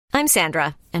I'm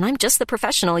Sandra, and I'm just the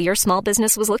professional your small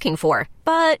business was looking for.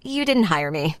 But you didn't hire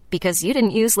me because you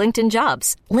didn't use LinkedIn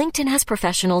Jobs. LinkedIn has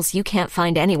professionals you can't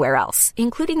find anywhere else,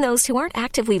 including those who aren't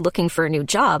actively looking for a new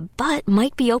job, but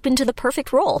might be open to the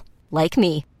perfect role, like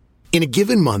me. In a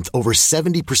given month, over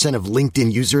 70% of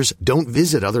LinkedIn users don't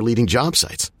visit other leading job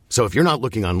sites. So if you're not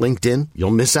looking on LinkedIn,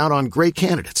 you'll miss out on great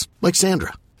candidates like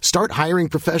Sandra. Start hiring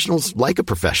professionals like a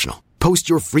professional. Post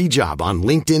your free job on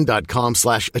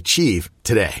linkedin.com/achieve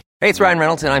today. Hey, it's Ryan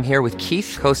Reynolds, and I'm here with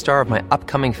Keith, co-star of my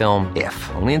upcoming film,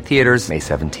 If, only in theaters May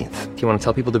 17th. Do you want to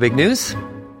tell people the big news?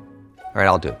 All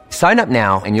right, I'll do it. Sign up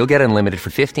now and you'll get unlimited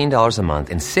for $15 a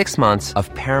month and 6 months of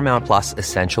Paramount Plus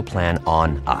Essential Plan on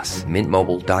us.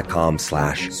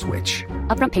 MintMobile.com/switch.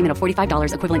 Upfront payment of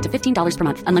 $45 equivalent to $15 per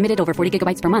month. Unlimited over 40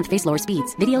 gigabytes per month. Face lower speeds.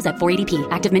 Videos at 480p.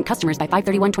 Active Mint customers by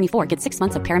 531.24 get 6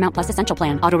 months of Paramount Plus Essential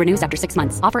Plan. Auto renews after 6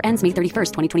 months. Offer ends May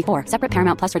 31st, 2024. Separate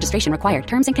Paramount Plus registration required.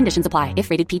 Terms and conditions apply if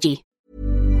rated PG.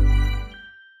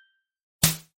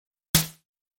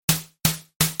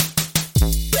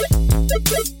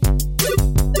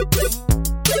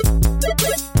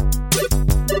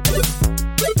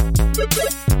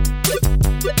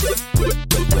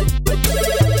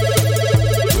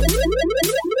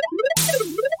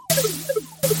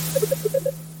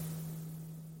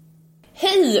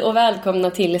 Hej och välkomna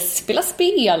till Spela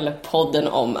Spel, podden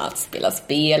om att spela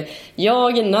spel.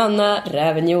 Jag är Nanna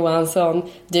Räven Johansson,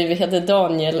 du heter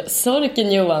Daniel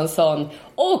Sorken Johansson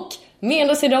och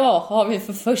med oss idag har vi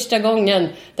för första gången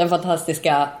den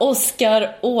fantastiska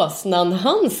Oskar Åsnan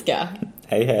Hanska.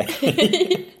 Hej hej.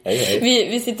 Hej.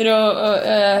 Vi sitter och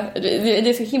det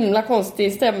är så himla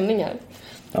konstig stämning här.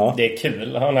 Ja. Det är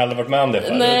kul, har ni aldrig varit med om det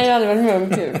förut? Nej, jag har aldrig varit med om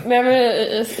kul. Men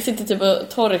jag sitter typ och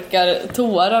torkar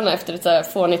tårarna efter ett så här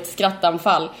fånigt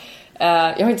skrattanfall.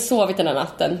 Jag har inte sovit den här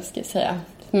natten, ska jag säga.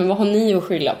 Men vad har ni att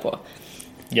skylla på?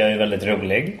 Jag är väldigt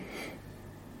rolig.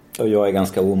 Och jag är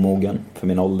ganska omogen för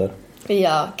min ålder.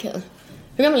 Ja, okej.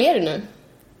 Hur gammal är du nu?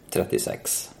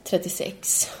 36.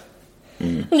 36.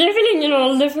 Det är väl ingen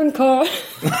ålder för en karl.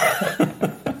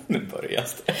 Nu börjar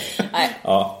det. Nej.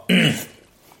 Ja.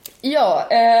 Ja,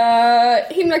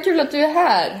 himla kul att du är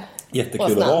här. Jättekul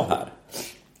Åsnan. att vara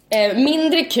här.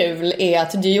 Mindre kul är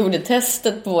att du gjorde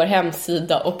testet på vår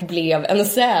hemsida och blev en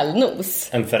sälnos.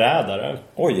 En förrädare.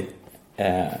 Oj.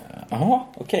 Jaha,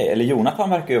 okej. Eller Jonathan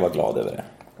verkar ju vara glad över det.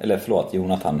 Eller förlåt,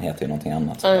 Jonathan heter ju någonting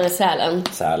annat. Sälen.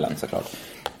 Sälen, såklart.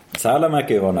 Sälen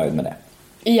verkar ju vara nöjd med det.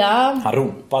 Ja. Han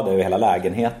ropade över hela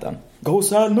lägenheten. Gå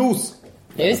sälnos!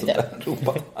 Just det.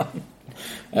 Ropade han.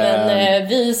 Men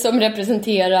vi som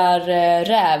representerar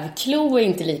rävklo är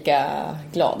inte lika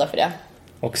glada för det.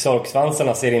 Och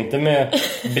sorksvansarna ser inte med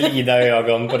blida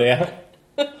ögon på det.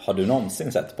 Har du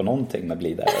någonsin sett på någonting med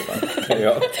blida ögon?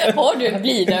 Har du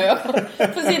blida ögon?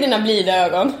 Få se dina blida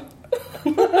ögon.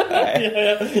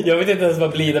 Jag vet inte ens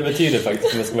vad blida betyder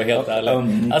faktiskt, om jag ska vara helt ärlig.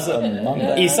 Alltså,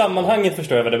 i sammanhanget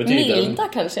förstår jag vad det betyder. Milda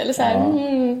kanske, eller så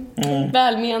här,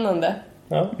 välmenande.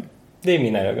 Ja, det är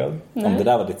mina ögon. Om det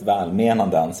där var ditt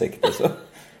välmenande ansikte så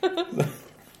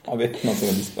har vi någonting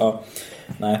att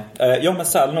nej. Jag med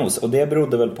sälnos, och det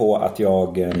berodde väl på att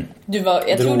jag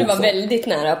jag tror du var väldigt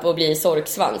nära på att bli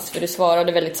sorksvans, för du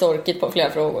svarade väldigt sorkigt på flera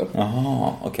frågor.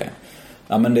 Jaha, okej.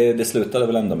 Ja, men det slutade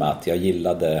väl ändå med att jag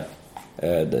gillade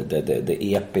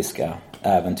det episka,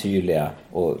 äventyrliga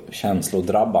och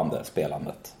känslodrabbande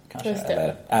spelandet kanske,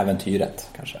 eller äventyret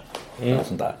kanske, eller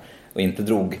sånt där. Och inte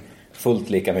drogs fullt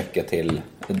lika mycket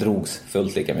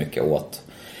åt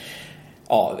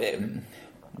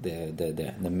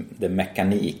det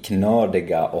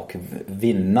mekaniknördiga och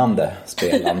vinnande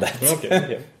spelandet.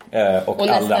 Okay. Och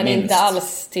nästan inte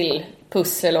alls till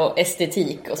pussel och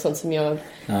estetik och sånt som jag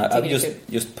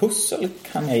just pussel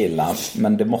kan jag gilla,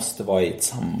 men det måste vara i ett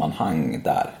sammanhang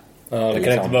där. Ja, det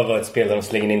kan inte bara vara ett spel där de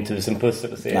slänger in 1000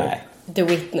 pussel och ser. Nej. The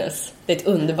Witness, det är ett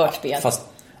underbart spel. Fast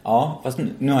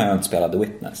nu har jag inte spelat The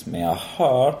Witness, men jag har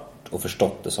hört och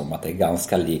förstått det som att det är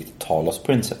ganska likt Talos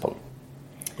Principle.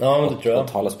 Ja, det tror jag.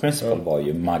 Och Talos Principle var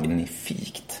ju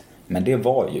magnifikt. Men det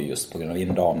var ju just på grund av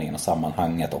inramningen och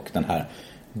sammanhanget och den här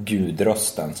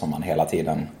gudrösten som man hela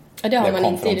tiden det har man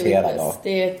inte i The Witness.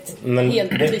 Det är ett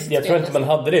helt tyst jag tror inte man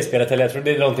hade det i spelet heller. Jag tror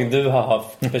det är någonting du har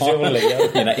haft personligen.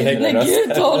 När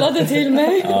Gud talade till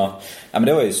mig. Ja, men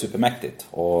det var ju supermäktigt.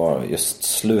 Och just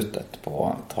slutet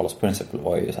på Talos Principle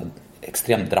var ju så här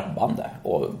extremt drabbande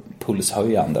och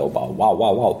pulshöjande och bara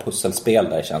wow, pusselspel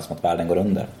där det känns som att världen går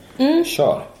under.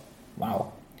 Kör. Wow.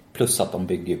 Plus att de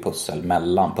bygger ju pussel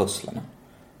mellan pusslarna.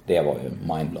 Det var ju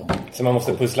mindblowing. Så man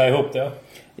måste pussla ihop det?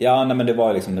 Ja, nej, men det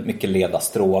var liksom mycket leda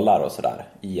strålar och sådär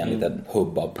i en liten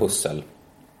hubb av pussel.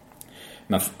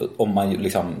 Men om man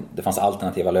liksom, det fanns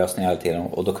alternativa lösningar hela tiden,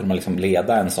 och då kunde man liksom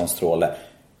leda en sån stråle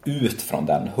ut från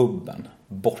den hubben,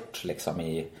 bort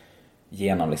liksom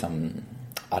genom liksom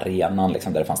arenan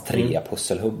liksom, där det fanns 3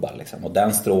 pusselhubbar liksom. Och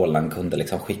den strålen kunde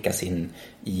liksom skickas in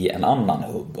i en annan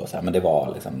hubb och så här, men det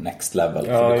var liksom next level,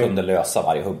 för du kunde lösa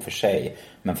varje hubb för sig,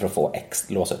 men för att få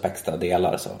låsa upp extra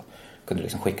delar så kunde du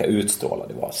liksom skicka ut strålar.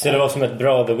 Så det var som ett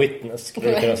bra The Witness.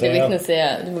 The Witness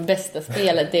är det var bästa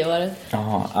spelet det året.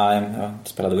 Jaha, jag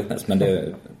spelade Witness, men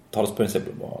det Talos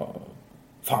Principle var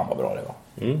fan vad bra det var.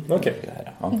 Okay.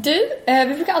 Du, vi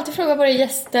brukar alltid fråga våra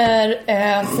gäster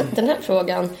den här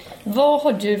frågan. Vad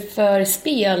har du för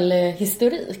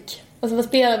spelhistorik? Alltså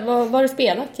vad har du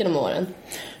spelat genom åren?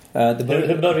 Det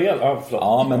började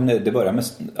Ja, men det började med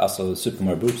alltså Super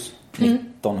Mario Bros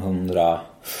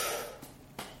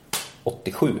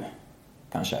 1987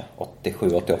 kanske,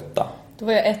 87-88. Då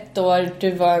var jag 1 år,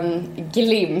 du var en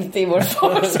glimt i vår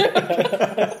fars.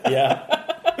 Ja.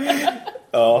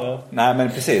 Ja, nej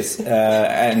men precis.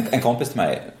 En kompis till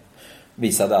mig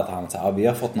visade att han sa, vi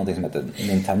har fått något som heter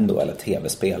Nintendo eller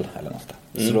tv-spel eller något.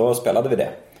 Så då spelade vi det.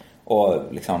 Och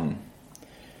liksom,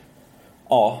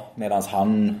 medans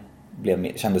han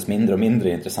kändes mindre och mindre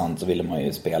intressant, så ville man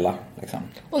ju spela liksom.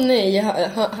 Och nej,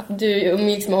 du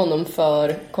umgicks med honom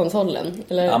för konsolen,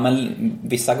 eller? Ja, men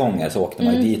vissa gånger så åkte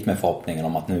man dit med förhoppningen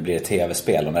om att nu blir det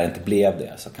tv-spel, och när det inte blev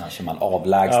det så kanske man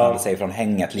avlägsnade sig från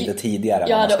hänget lite tidigare.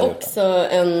 Jag hade också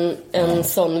en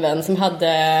sån vän som hade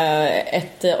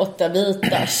ett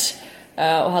 8-bitars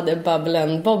och hade Bubble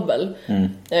and Bobble.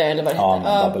 Eller vad det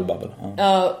heter. Bubble.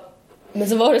 Ja. Men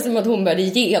så var det som att hon började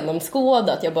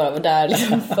genomskåda att jag bara var där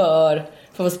liksom för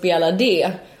att spela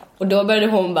det. Och då började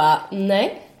hon bara,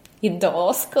 nej,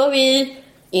 idag ska vi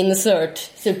insert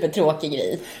supertråkig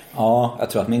grej. Ja, jag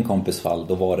tror att min kompis fall,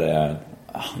 då var det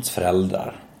hans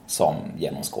föräldrar som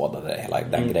genomskådade hela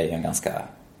den grejen ganska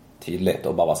tydligt.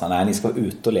 Och bara var så här, nej, ni ska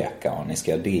ut och leka, och ni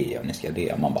ska göra det, och ni ska göra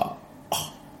det. Och man bara,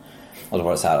 Och då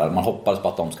var det så här, man hoppades på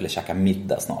att de skulle käka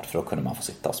middag snart, för då kunde man få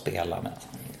sitta och spela med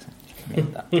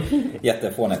middag.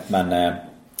 Jättefånigt, men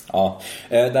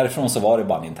därifrån så var det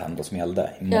bara Nintendo som gällde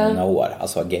i många år.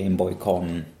 Alltså Game Boy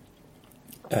kom,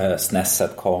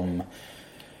 SNESet kom,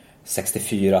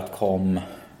 64 kom,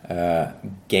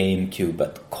 GameCube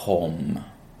kom,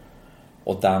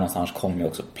 och där någonstans kom ju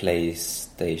också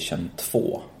PlayStation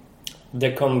 2.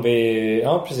 Det kom vi,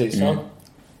 precis. Ja.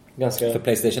 Ganska... För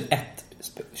PlayStation 1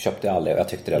 köpte jag aldrig, och jag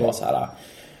tyckte det var så här.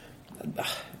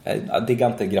 Jag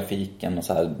diggade inte grafiken och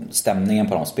så här stämningen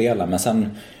på de spelen, men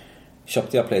sen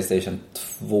köpte jag PlayStation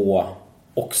 2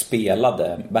 och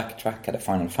backtrackade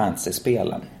Final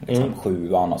Fantasy-spelen liksom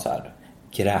 7an, och så här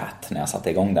grät när jag satte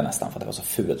igång det nästan, för att det var så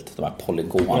fult, de här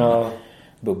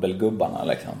polygon-bubbelgubbarna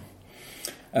liksom.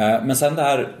 Men sen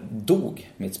där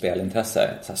dog mitt spelintresse,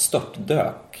 så här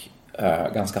störtdök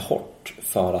ganska hårt,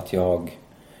 för att jag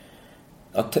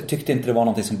tyckte inte det var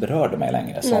något som berörde mig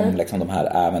längre. Som liksom de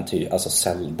här äventyr, alltså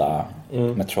Zelda,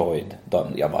 Metroid.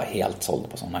 Jag var helt såld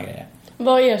på sådana grejer.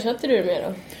 Vad ersatte du med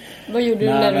då? Vad gjorde du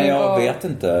när du jag vet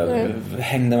inte.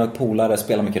 Hängde med polare,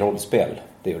 spelade mycket rollspel.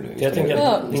 Det gjorde vi. Jag tänker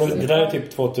det där är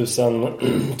typ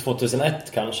 2001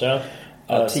 kanske.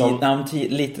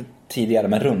 Lite tidigare,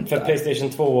 men runt. För PlayStation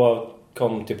 2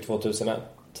 kom typ 2001.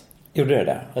 Gjorde det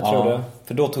där? Jag tror det.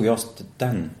 För då tog jag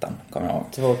studenten, kommer jag ihåg.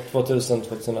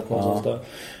 2001 någonstans.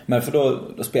 Men för då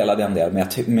spelade jag en del,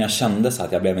 men jag kände så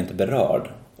att jag blev inte berörd.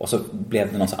 Och så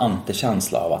blev det någon så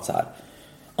antikänsla av att så här,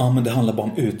 men det handlar bara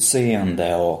om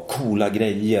utseende och coola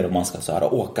grejer, och man ska så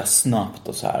här åka snabbt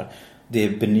och så här. Det är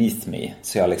beneath me.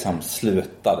 Så jag liksom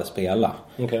slutade spela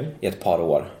i ett par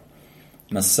år.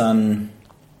 Men sen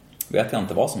vet jag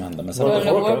inte vad som hände. Men sen World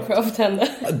of Warcraft hände.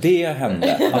 Det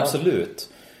hände, absolut.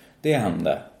 Det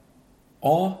hände.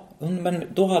 Ja, men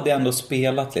då hade jag ändå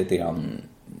spelat lite grann.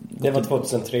 Det var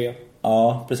 2003.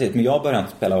 Ja, precis. Men jag började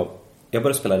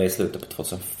spela det i slutet på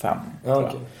 2005. Ja,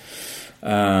 okej.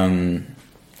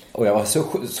 Och jag var så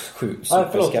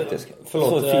superskeptisk.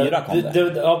 Förlåt. 4 kom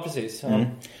det. Ja, precis. Ja.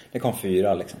 Det kom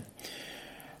 4 liksom.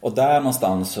 Och där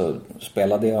någonstans så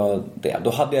spelade jag det.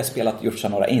 Då hade jag gjort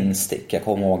några instick. Jag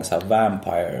kommer ihåg så här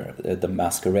Vampire the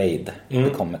Masquerade. Det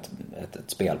kom ett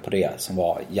spel på det som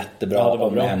var jättebra. Ja, det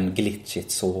var bra. Men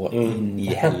glitchigt så in i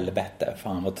helvete.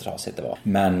 Fan vad trasigt det var.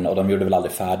 Och de gjorde väl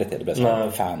aldrig färdigt det. Det blev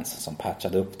så fans som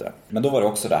patchade upp det. Men då var det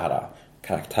också det här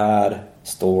karaktär,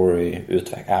 story,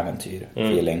 äventyr,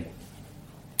 feeling.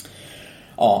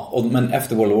 Ja, men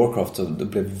efter World of Warcraft så det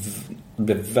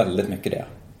blev väldigt mycket det.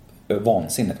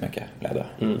 Vansinnigt mycket blev det.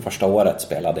 Första året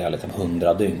spelade jag liksom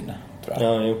 100 dygn, tror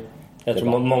jag. Ja, jo. Jag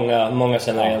tror många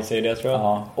känner igen sig i det, tror jag.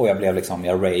 Ja, och jag blev liksom,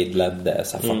 jag raid-ledde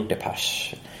så 40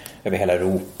 pers. över hela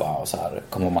Europa och så här.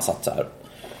 Kommer man satt så här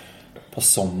på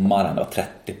sommaren, det var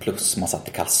 30 plus, man satt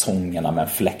i kalsongerna med en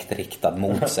fläkt riktad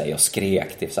mot sig och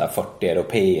skrek till så här 40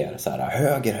 europeer så här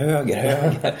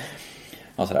höger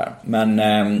och så där. Men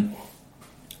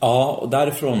ja, och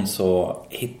därifrån så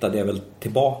hittade jag väl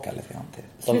tillbaka lite grann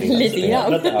till lite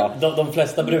grann. De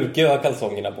flesta brukar ju ha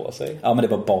kalsongerna på sig. Ja, men det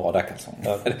var bara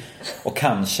kalsonger. Och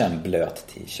kanske en blöt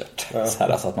t-shirt. Så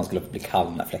här, så att man skulle bli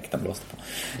kall när fläkten blåste på.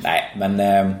 Nej,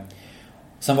 men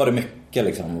sen var det mycket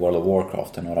liksom World of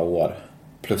Warcraft i några år.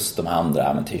 Plus de andra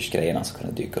äventyrsgrejerna som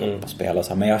kunde dyka upp och spela. Så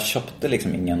här. Men jag köpte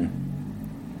liksom ingen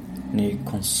ny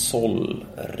konsol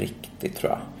riktigt,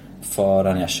 tror jag.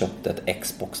 Förrän jag köpte ett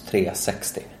Xbox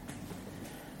 360.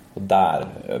 Och där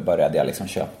började jag liksom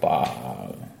köpa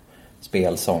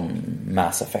spel som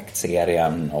Mass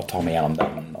Effect-serien och ta mig igenom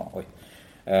den.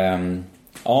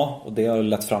 Ja, och det har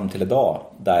lett fram till idag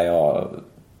där jag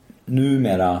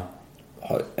numera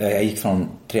jag gick från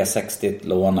 360 till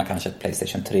låna kanske ett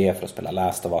PlayStation 3 för att spela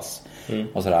Last of Us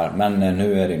och sådär. Men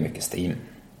nu är det mycket Steam.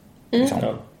 Liksom.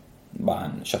 Bara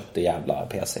en köpte jävla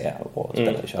PC och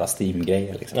köra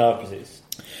Steam-grejer liksom. Ja, precis.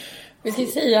 Vi ska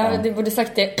säga, du borde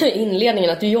sagt det i inledningen,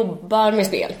 att du jobbar med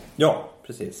spel. Ja,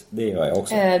 precis. Det gör jag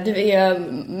också. Du är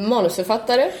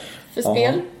manusförfattare för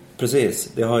spel.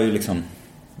 Precis. Det har ju liksom...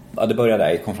 Ja, det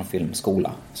började, jag kom från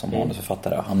filmskola som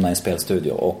manusförfattare och hamnade i en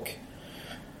spelstudio. Och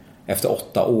efter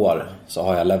 8 år så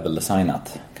har jag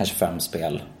level-designat kanske 5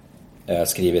 spel.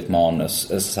 Skrivit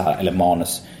manus, så här, eller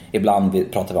manus.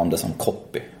 Ibland pratar vi om det som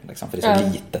copy. Liksom, för det är så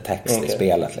lite text i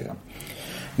spelet. Liksom.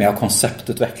 Men jag har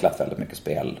konceptutvecklat väldigt mycket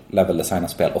spel.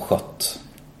 Level-designat spel och skött.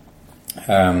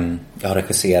 Jag har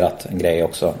regisserat en grej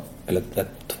också. Eller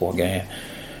 2 grejer.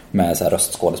 Med så här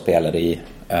röstskådespelare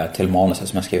till manuset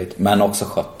som jag skrivit. Men också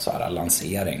skött så här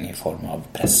lansering i form av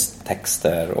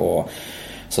presstexter och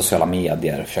sociala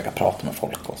medier. Försöka prata med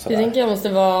folk och sådär. Jag tänker att det måste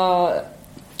vara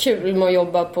kul med att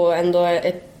jobba på ändå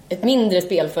ett mindre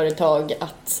spelföretag.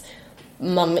 Att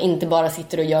man inte bara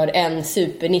sitter och gör en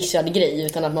supernischad grej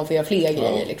utan att man får göra fler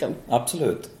grejer liksom.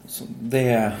 Absolut. Så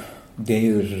det är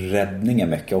ju räddningen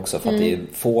mycket också. För att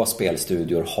få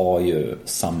spelstudior har ju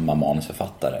samma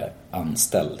manusförfattare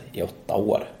anställd i 8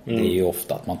 år. Det är ju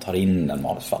ofta att man tar in en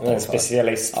manusförfattare. En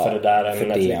specialist för det där för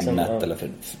ämnet, det liksom. ämnet eller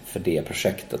för det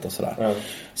projektet och sådär.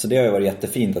 Så det har ju varit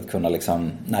jättefint att kunna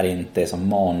liksom, när det inte är som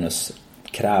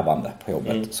manuskrävande på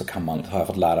jobbet, så har jag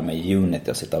fått lära mig i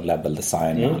Unity att sitta och level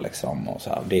designa liksom, och så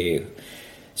här. Det är ju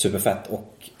superfett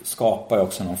och skapar ju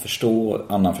också någon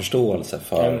annan förståelse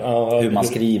för hur man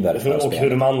skriver och hur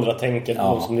de andra tänker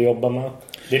de som du jobbar med.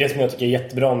 Det är det som jag tycker är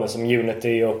jättebra med som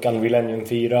Unity och Unreal Engine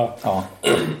 4.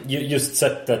 Just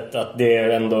sättet att det är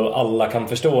ändå alla kan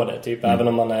förstå det. Typ. Även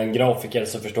om man är en grafiker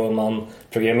så förstår man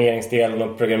programmeringsdelen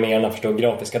och programmerarna förstår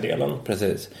grafiska delen.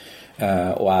 Precis.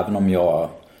 Och även om jag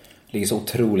ligger så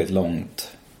otroligt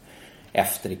långt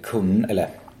efter i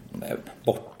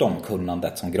bortom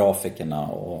kunnandet som grafikerna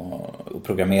och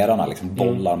programmerarna liksom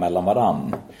bollar mellan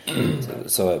varann,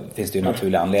 så finns det ju en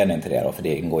naturlig anledning till det då, för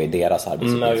det ingår i deras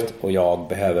arbetsuppgift. Och jag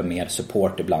behöver mer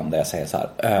support ibland där jag säger så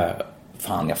här,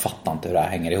 fan jag fattar inte hur det här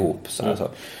hänger ihop så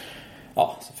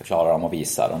förklarar de och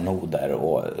visar och noder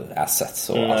och assets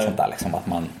och allt sånt där liksom, att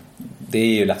man, det är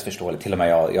ju lätt förståeligt. Till och med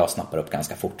jag snappar upp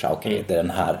ganska fort. Okej, det är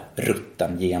den här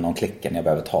rutten genom klicken jag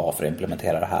behöver ta för att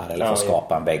implementera det här. Eller för att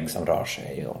skapa en vägg som rör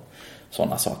sig och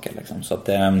sådana saker. Liksom. Så att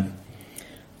det är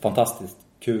fantastiskt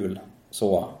kul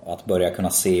så att börja kunna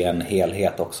se en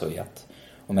helhet också i att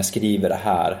om jag skriver det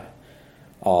här,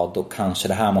 då kanske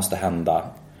det här måste hända.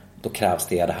 Då krävs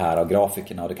det här av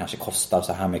grafikerna och det kanske kostar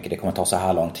så här mycket. Det kommer ta så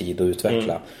här lång tid att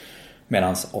utveckla.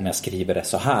 Medan om jag skriver det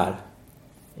så här,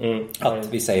 att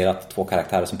vi säger att 2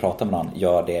 karaktärer som pratar med varandra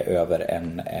gör det över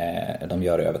de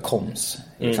gör det över comms,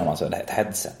 liksom, alltså ett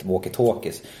headset,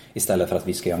 walkie-talkies, istället för att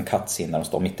vi ska göra en cutscene där de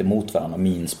står mitt emot varandra och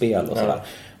minspel och sådär.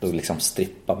 Då liksom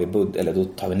strippar vi eller då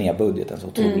tar vi ner budgeten så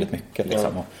otroligt mycket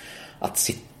liksom. Och att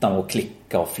sitta och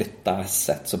klicka och flytta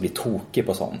asset så blir tokig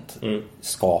på sånt,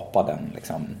 skapa den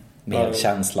liksom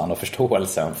medkänslan och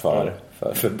förståelsen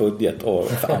för budget och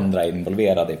för andra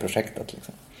involverade i projektet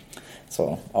liksom.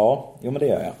 Så, men det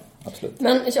gör jag, absolut.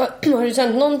 Men har du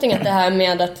känt någonting att det här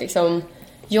med att liksom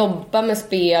jobba med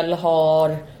spel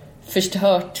har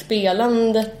förstört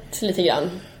spelandet lite grann?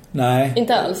 Nej.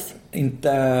 Inte alls?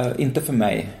 Inte för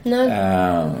mig. Nej.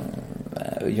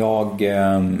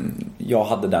 Jag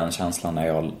hade den känslan när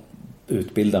jag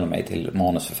utbildade mig till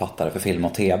manusförfattare för film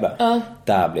och tv.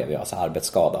 Där blev jag så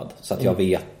arbetsskadad. Så att jag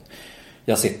vet...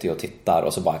 jag sitter ju och tittar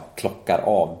och så bara klockar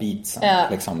av beatsen.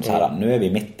 Liksom så här, nu är vi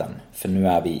i mitten. För nu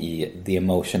är vi i the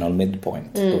emotional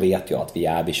midpoint. Då vet jag att vi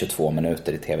är vid 22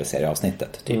 minuter i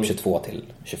tv-serieavsnittet. Typ 22 till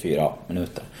 24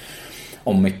 minuter.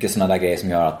 Och mycket sådana där grejer som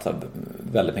gör att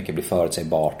väldigt mycket blir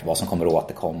förutsägbart. Vad som kommer att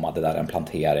återkomma, det där är en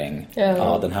plantering.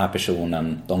 Ja, den här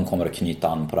personen, de kommer att knyta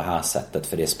an på det här sättet.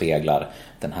 För det speglar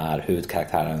den här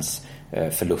huvudkaraktärens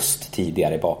förlust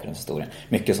tidigare i bakgrundshistorien.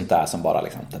 Mycket sånt där som bara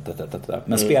liksom...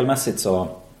 Men spelmässigt så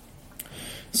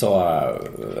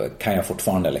kan jag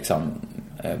fortfarande liksom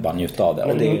bara njuta av det.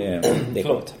 Och det är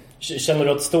gott. Känner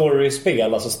du att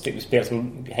storyspel, alltså spel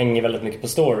som hänger väldigt mycket på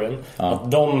storyn,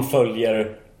 att de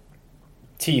följer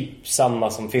typ samma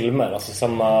som filmer, alltså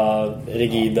samma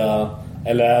rigida,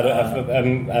 eller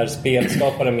är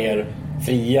spelskapare mer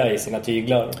fria i sina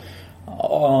tyglar?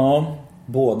 Ja,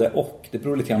 både och. Det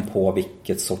beror lite grann på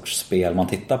vilket sorts spel man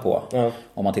tittar på.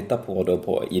 Om man tittar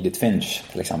på Edith Finch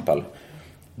till exempel,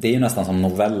 det är ju nästan som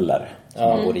noveller som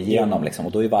man går igenom liksom,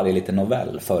 och då är varje liten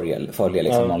novell följer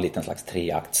liksom någon liten slags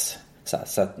treakts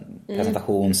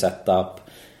presentation, setup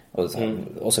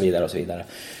och så vidare och så vidare.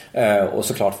 Och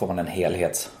såklart får man en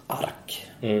helhetsark.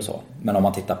 Så. Men om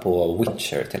man tittar på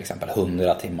Witcher till exempel,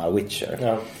 100 timmar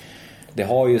Witcher, det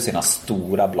har ju sina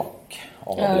stora block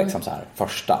av liksom så här,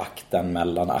 första akten,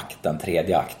 mellanakten,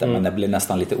 tredje akten, men det blir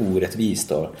nästan lite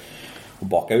orättvist att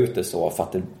baka ut det så, för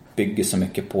att det bygger så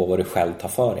mycket på vad du själv tar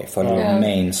för dig. För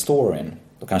main storyn,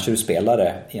 då kanske du spelar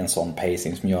det i en sån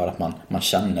pacing som gör att man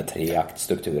känner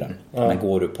treaktstrukturen. Men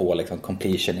går du på liksom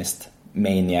completionist,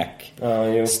 maniac,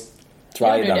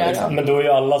 strider, liksom. Men då är ju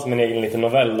alla som en egen liten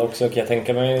novell också, kan jag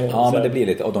tänka mig. Ja, men det blir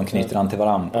lite, och de knyter an till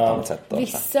varandra på ett annat sätt. Då,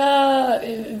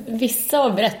 vissa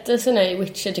av berättelserna i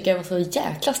Witcher tycker jag var så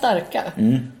jäkla starka.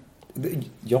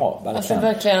 Ja, verkligen. Alltså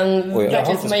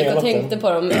verkligen som man gick och tänkte på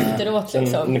dem efteråt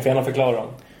liksom. Ni får gärna förklara dem.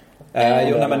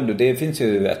 Men det finns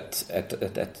ju ett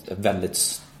väldigt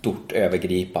stort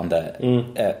övergripande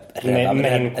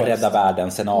rädda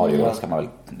världen scenario, ska man väl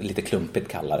lite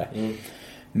klumpigt kalla det.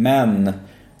 Men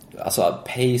alltså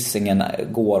pacingen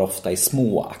går ofta i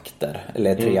små akter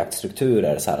eller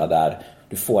treaktstrukturer så här, där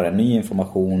du får en ny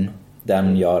information.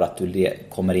 Den gör att du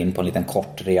kommer in på en liten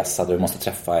kort resa där du måste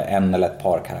träffa en eller ett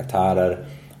par karaktärer,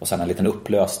 och sen en liten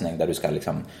upplösning där du ska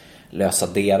liksom lösa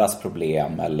deras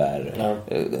problem eller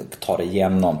ta dig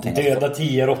igenom någonting. Döda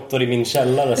 10 råttor i min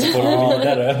källare så får du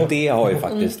vidare. Det har ju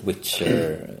faktiskt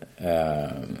Witcher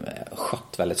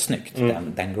skött väldigt snyggt,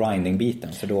 den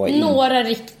grinding-biten. För då några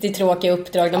riktigt tråkiga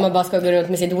uppdrag där man bara ska gå runt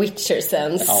med sitt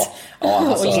Witcher-sense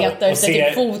alltså, och leta efter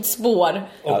typ fotspår.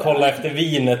 Och kolla efter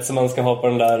vinet som man ska ha på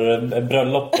den där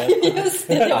bröllopet. Just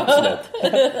det, absolut.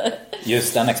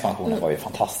 Just den expansionen var ju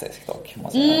fantastisk dock.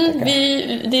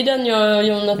 Det är den jag och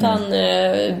Jonathan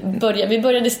vi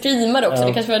började streama också.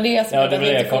 Det kanske var det som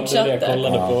det inte fortsatte. Jag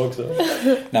kollade på också.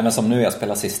 Nej, men som nu, jag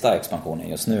spelar sista expansionen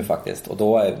just nu faktiskt. Och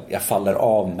då jag faller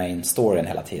av main storyn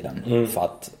hela tiden. För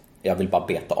att jag vill bara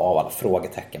beta av alla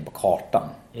frågetecken på kartan.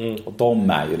 Och de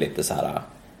är ju lite så här.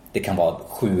 Det kan vara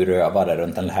 7 rövare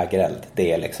runt en lägereld.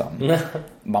 Det är liksom,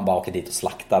 man bara åker dit och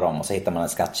slaktar dem, och så hittar man en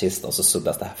skattkista och så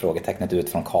suddas det här frågetecknet ut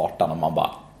från kartan och man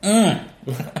bara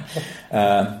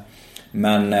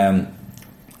men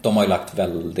de har ju lagt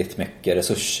väldigt mycket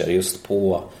resurser just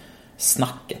på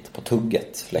snacket, på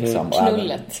tugget liksom.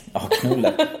 Knullet.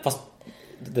 Knullet. Fast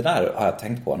det där har jag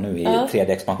tänkt på nu i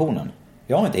tredje expansionen.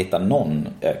 Jag har inte hittat någon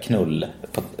knull.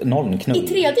 I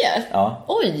tredje? Ja.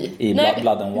 Oj. I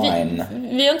Blood and Wine.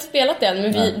 Vi har inte spelat den,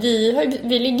 men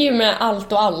vi ligger ju med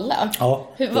allt och alla. Ja,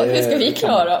 hur ska vi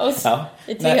klara oss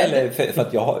i tredje? För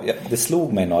att det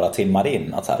slog mig några timmar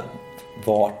in att så här,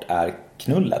 vart är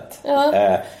knullet?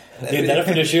 Det är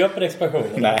därför du köper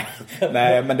expansionen.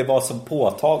 Nej, men det var så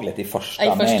påtagligt i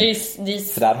första.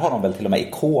 För där har de väl till och med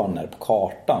ikoner på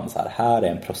kartan. Så här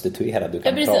är en prostituerad du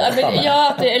kan prata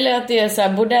med. Eller att det är så här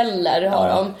bordeller har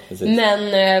de. Precis.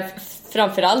 Men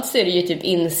framförallt så är det ju typ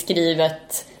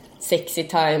inskrivet sexy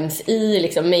times i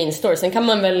liksom main story. Sen kan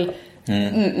man väl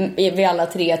vid alla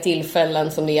 3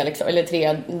 tillfällen som det är liksom, eller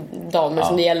 3 damer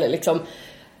som det gäller liksom,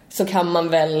 så kan man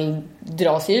väl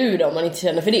dra sig ur det om man inte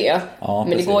känner för det. Men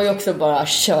precis. Det går ju också bara att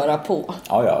köra på.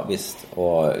 Ja, visst.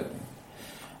 Och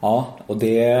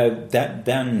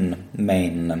den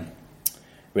main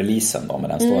releasen då, med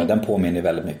den storyn, den påminner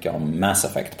väldigt mycket om Mass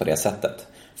Effect på det sättet.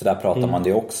 För där pratar man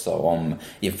det också om,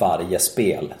 i varje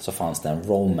spel så fanns det en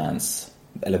romance,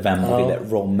 eller vem ville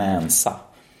romansa.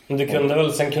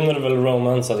 Sen kunde du väl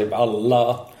romansa typ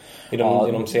alla i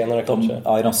de senare kanske?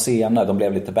 Ja, i de senare. De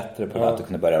blev lite bättre på det, att du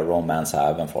kunde börja romansa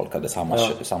även folk hade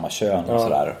samma kön och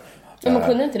sådär. Men man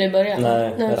kunde inte det i början?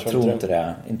 Nej. Jag tror inte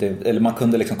det. Eller man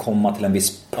kunde liksom komma till en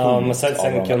viss punkt. Ja, men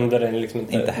sen kunde det liksom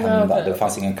inte hända. Det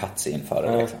fanns ingen cutscene för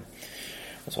det liksom.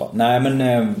 Och så. Nej,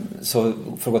 men så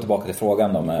för att gå tillbaka till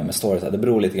frågan då med stories, det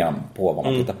beror lite grann på vad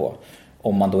man tittar på.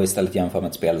 Om man då istället jämför med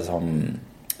ett spel som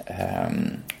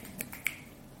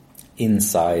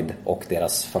Inside och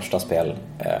deras första spel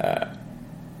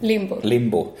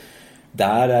Limbo.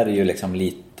 Där är det ju liksom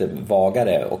lite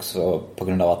vagare också på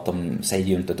grund av att de säger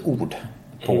ju inte ett ord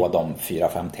på de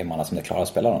 4-5 timmarna som det klarar att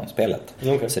spela om spelet.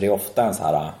 Okay. Så det är ofta en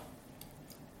så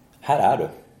här är du.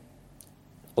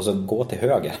 Och så gå till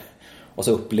höger. Och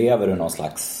så upplever du någon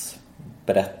slags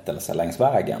berättelse längs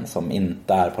vägen som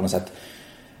inte är på något sätt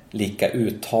lika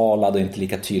uttalad och inte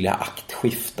lika tydliga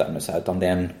aktskiften. Utan det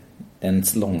är en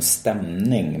lång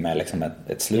stämning med liksom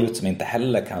ett slut som inte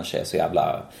heller kanske är så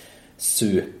jävla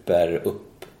super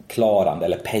uppklarande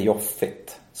eller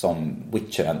payoffigt som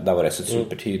Witcher. Där var det så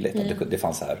supertydligt att det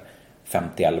fanns så här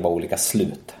 50-11 olika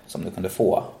slut som du kunde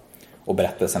få. Och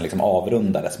berättelsen liksom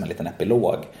avrundades med en liten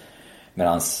epilog.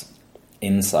 Medan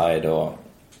Inside och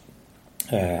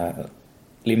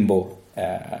Limbo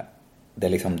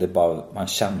det bara var en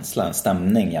känsla, en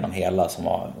stämning genom hela som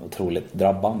var otroligt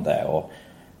drabbande, och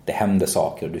det händer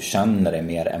saker och du känner dig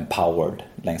mer empowered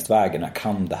längs vägen. Jag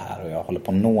kan det här och jag håller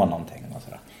på att nå någonting och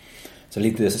sådär. Så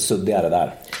lite suddigare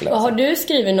där. Har du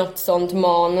skrivit något sånt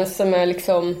manus som är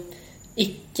liksom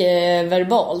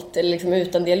icke-verbalt eller liksom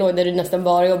utan dialog, där du nästan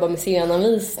bara jobbar med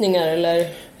scenanvisningar eller?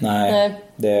 Nej,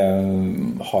 det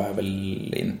har jag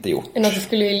väl inte gjort. Är det något du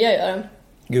skulle vilja göra?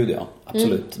 Gud ja,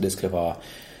 absolut. Det skulle vara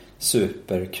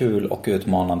superkul och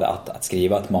utmanande att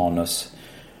skriva ett manus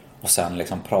och sen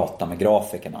liksom prata med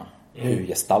grafikerna. Hur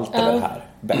gestaltar vi det här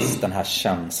bäst? Den här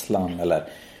känslan eller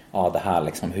det här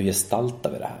liksom, hur gestaltar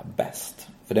vi det här bäst?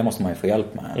 För det måste man ju få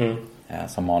hjälp med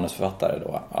som manusförfattare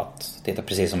då, att titta,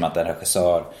 precis som att en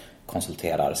regissör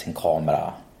konsulterar sin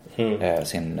kamera,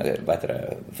 sin, vad heter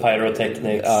det?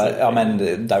 Pyrotechnics. Ja, men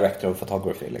director of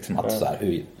photography liksom, att så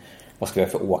här, vad ska vi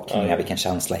ha för åkningar, vilken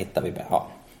känsla hittar vi? Ja,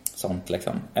 sånt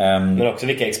liksom. Men också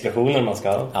vilka explosioner man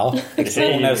ska ha. Ja,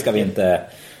 explosioner ska vi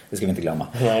inte glömma.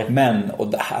 Nej. Men, och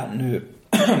det här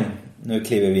nu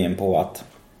kliver vi in på att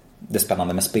det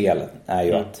spännande med spel är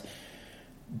ju att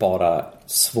bara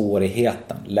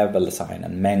svårigheten, level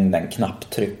designen, mängden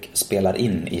knapptryck spelar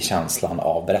in i känslan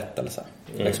av berättelse.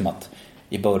 Liksom att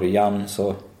i början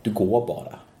så du går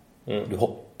bara. Du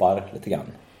hoppar lite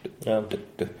grann.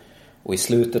 Och i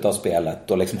slutet av spelet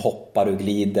då liksom hoppar du,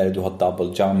 glider, du har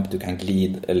double jump, du kan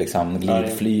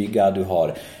glidflyga, du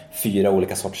har 4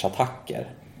 olika sorts attacker.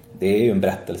 Det är ju en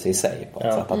berättelse i sig på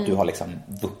ett sätt att du har liksom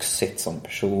vuxit som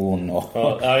person och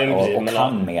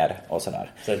kan mer och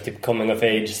sådär. Så typ coming of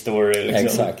age story liksom.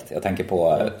 Exakt, jag tänker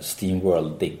på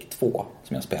SteamWorld Dig 2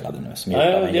 som jag spelade nu. Som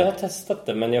jag har testat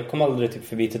det, men jag kom aldrig typ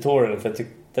förbi tutorialen för jag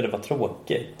tyckte det var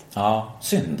tråkigt. Ja,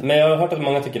 synd. Men jag har hört att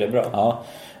många tycker det är bra. Ja,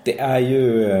 det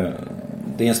är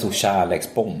en stor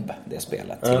kärleksbomb det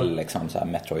spelet till liksom så här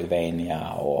Metroidvania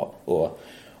och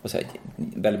så här,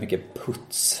 väldigt mycket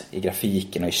puts i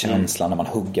grafiken och i känslan när man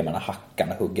hugger med hackan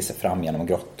och hugger sig fram genom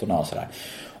grottorna och sådär.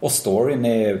 Och storyn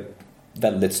är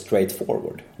väldigt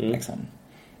straightforward liksom.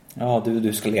 Ja,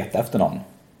 du ska leta efter någon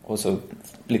och så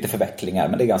lite förvecklingar,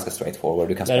 men det är ganska straightforward.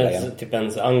 Du kan spela igen. Det är typ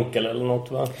ens ankel eller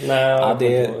något, va? Nej, ja,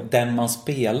 det är den man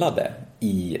spelade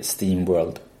i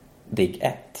SteamWorld Dig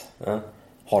 1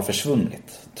 har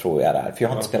försvunnit, tror jag det är. För jag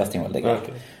har inte spelat SteamWorld Dig 1.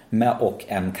 Med och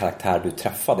en karaktär du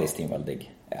träffade i SteamWorld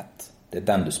Dig 1. Det är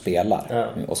den du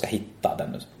spelar och ska hitta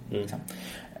den du liksom.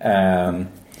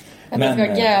 Att man ska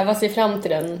gräva sig fram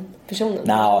till den personen.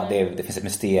 Nej, det finns ett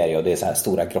mysterium och det är så här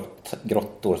stora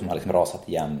grottor som har liksom rasat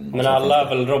igen. Men alla är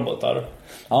väl robotar?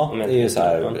 Ja, det är ju så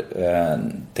här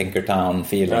Tinkertown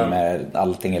feeling med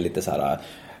allting är lite så här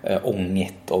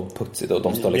ångigt och putsigt och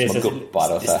de står liksom och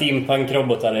guppar och så här.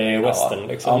 Steampunk-robotar i western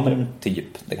liksom. Ja, men typ,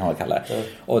 det kan man kalla det.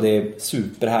 Och det är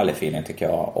superhärlig feeling tycker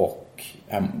jag, och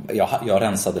jag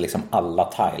rensade liksom alla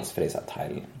tiles, för det är så här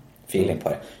tile feeling på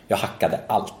det. Jag hackade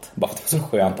allt bara för att det var så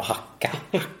skönt att hacka.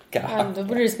 Ja, då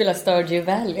borde du spela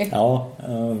Stardew Valley. Ja.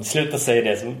 Sluta säga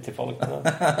det till folk.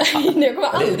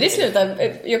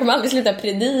 Jag kommer aldrig sluta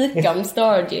predika om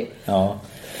Stardew. Ja.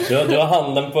 Du har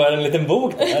handen på en liten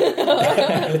bok där.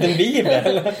 En liten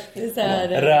bibel. Det är så här,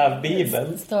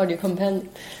 rävbibel. Stardew Companion.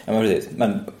 Ja, men precis.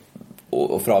 Men,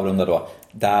 och för att avrunda då,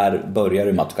 där börjar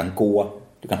du med att du kan gå,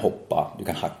 du kan hoppa, du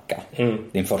kan hacka.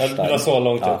 Din första, det var så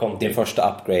långt jag kom till. Din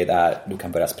första upgrade är du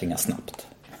kan börja springa snabbt.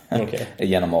 Okay.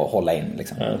 Genom att hålla in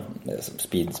liksom,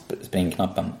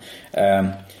 springknappen.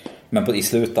 Men i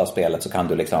slutet av spelet så kan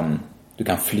du liksom, du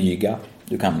kan flyga,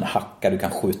 du kan hacka, du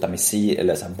kan skjuta missil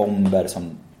eller så här bomber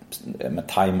som med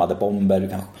tajmade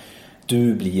bomber.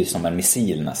 Du blir som en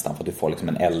missil nästan, för att du får liksom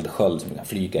en eldsköld som kan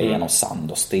flyga igenom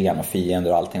sand och sten och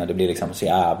fiender och allting, och det blir liksom så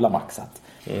jävla maxat.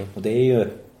 Och det är ju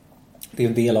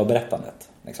en del av berättandet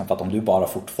liksom, för att om du bara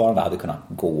fortfarande hade kunnat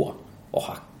gå och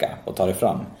hacka och ta dig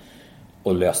fram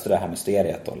och löste det här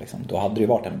mysteriet då, liksom, då hade det ju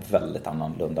varit en väldigt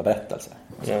annorlunda berättelse.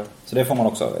 Så det får man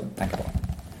också tänka på.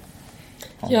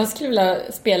 Jag skulle vilja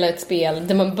spela ett spel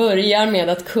där man börjar med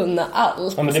att kunna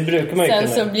allt. Ja, men det brukar man ju sen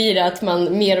kunna. Så blir det att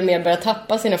man mer och mer börjar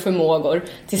tappa sina förmågor.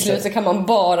 Till slut så kan man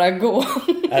bara gå.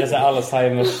 Är det så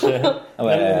Alzheimers?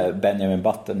 Benjamin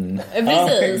Button.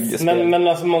 Precis. Men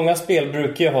alltså många spel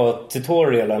brukar ju ha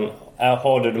tutorialen.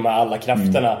 Har du de här alla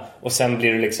krafterna och sen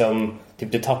blir du liksom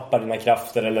typ du tappar dina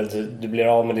krafter eller du blir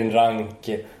av med din rank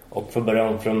och får börja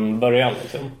om från början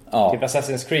liksom. Typ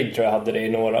Assassin's Creed tror jag hade det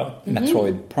i några.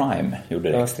 Metroid Prime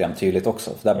gjorde det extremt tydligt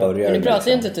också. För där börjar nu pratar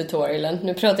ju inte tutorialen.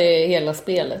 Nu pratar jag hela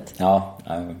spelet. Ja,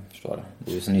 jag förstår det.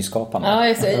 Det är ju så nyskapande. Ja,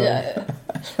 jag säger.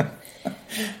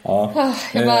 Jag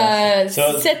bara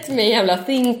sätt mig i en jävla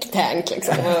think tank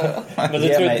liksom. Men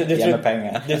ge mig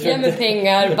pengar. Ge mig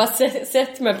pengar. Bara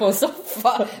sätt mig på en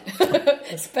soffa.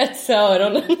 Spetsa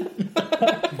öronen.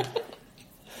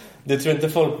 Du tror inte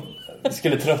folk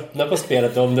skulle tröttna på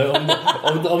spelet om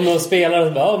de spelar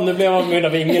och bara, nu blev man med mina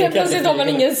vingar. Helt plötsligt har man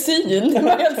ingen syn. Det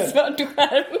var helt svart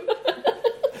skärm.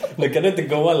 Nu kan du inte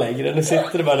gå längre. Nu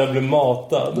sitter du bara där och blir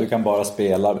matad. Du kan bara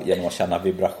spela genom att känna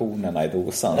vibrationerna i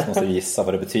dosan. Så måste du gissa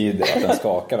vad det betyder. Att den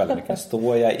skakar väldigt mycket.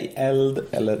 Står jag i eld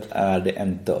eller är det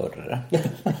en dörr?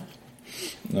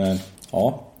 Nej,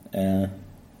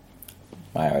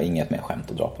 jag har inget mer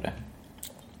skämt att dra på det.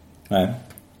 Nej.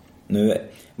 Nu,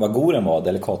 vad god den var,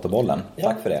 Delicatobollen.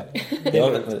 Tack för det.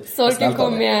 Sorken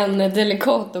kom med en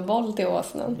Delicatoboll till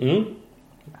åsnan.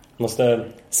 Måste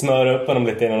smöra upp honom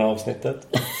lite innan avsnittet.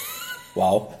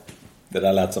 Wow. Det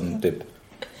där lät som typ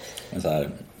en så här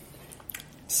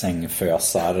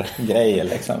sängfösar-grej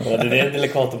liksom. Ja, det är det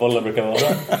Delicatobollar brukar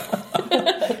vara.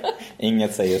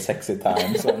 Inget säger sexy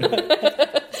time som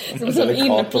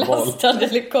inplastad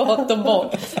Delicatoboll.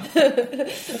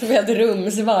 Som är ett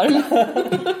rumsvarm.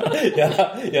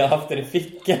 Jag har haft den i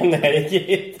fickan när jag gick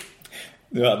hit.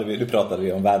 Du pratade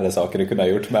ju om värre saker du kunde ha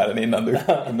gjort med den innan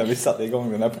vi satte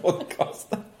igång den här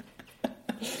podcasten.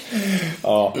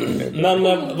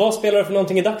 Men vad spelar du för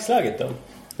någonting i dagsläget då?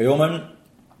 Jo, men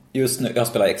just nu, jag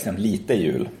spelar extremt lite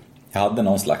jul. Jag hade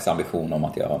någon slags ambition om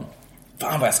att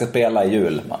fan vad jag ska spela i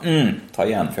jul. Ta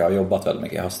igen, för jag har jobbat väldigt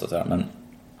mycket i höst och sådär. Men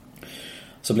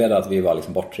så blev det att vi var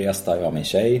liksom bortresta, jag och min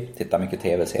tjej. Tittade mycket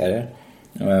tv-serier.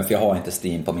 För jag har inte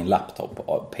Steam på min laptop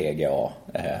av PGA.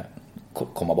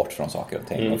 Komma bort från saker och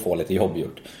ting och få lite jobb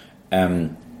gjort.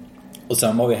 Och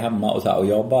sen var vi hemma och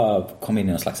jag bara kom in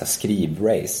i en slags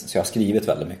skrivrace. Så jag har skrivit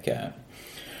väldigt mycket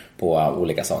på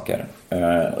olika saker.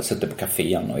 Och suttit på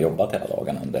kafén och jobbat hela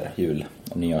dagen under jul-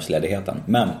 och nyårsledigheten.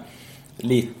 Men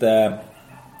lite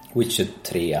Witcher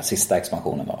 3, sista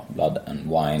expansionen då, Blood and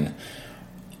Wine.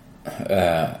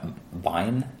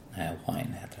 Wine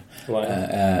heter det.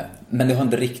 Wine. Men det har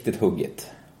inte riktigt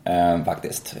huggit.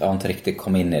 Faktiskt. Jag har inte riktigt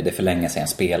kommit in i det för länge sedan jag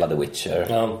spelade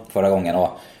Witcher förra gången. Och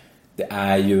det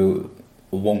är ju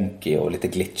wonky och lite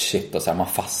glitchigt och så här, man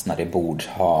fastnar i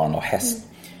bordshörn och häst.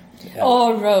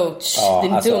 Roach,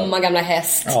 din dumma gamla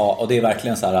häst. Ja, och det är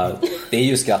verkligen så här. Det är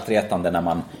ju skrattretande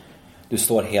när du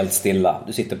står helt stilla.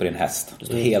 Du sitter på din häst. Du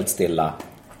står helt stilla.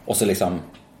 Och så liksom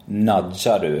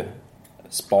nudgar du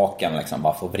spaken liksom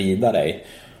bara för att vrida dig.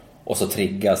 Och så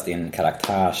triggas din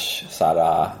karaktärs så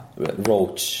här,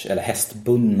 roach eller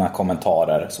hästbundna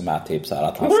kommentarer som är typ så här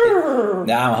att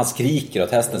han skriker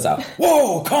åt hästen så här: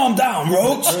 "Wow, calm down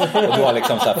roach!" Och du har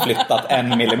liksom så här flyttat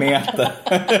 1 millimeter.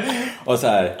 Och så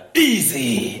här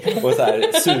easy. Och så här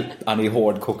han är ju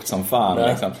hårdkokt som fan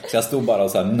liksom. Så jag stod bara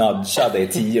och så här nudgade i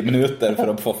 10 minuter för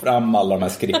att få fram alla de här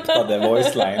skriptade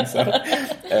voice lines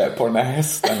på den här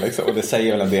hästen liksom. Och det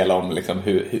säger väl en del om liksom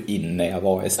hur inne jag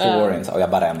var i storyn. Och jag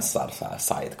bara rensar så här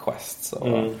side quests och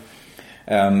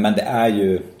men det är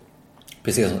ju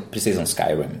precis som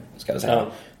Skyrim ska jag säga.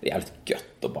 Det är jävligt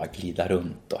gött att bara glida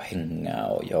runt och hänga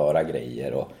och göra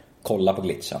grejer och kolla på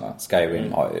glitcharna.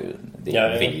 Skyrim har ju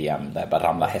VM där bara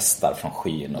ramlar hästar från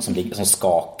skyn och som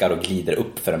skakar och glider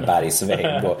upp för en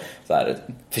bergsvägg och så här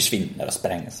försvinner och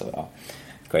sprängs och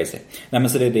crazy. Nej, men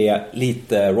så det är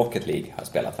lite Rocket League har jag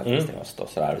spelat faktiskt i höst och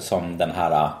så där, som den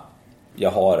här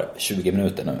jag har 20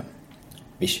 minuter nu.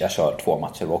 Jag kör 2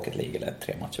 matcher Rocket League eller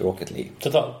 3 matcher Rocket League.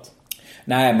 Totalt?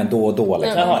 Nej, men då och då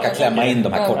liksom. Man kan klämma in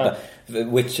de här korta.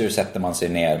 Witcher sätter man sig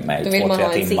ner med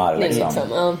 2-3 timmar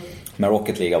liksom. Men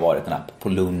Rocket League har varit den här på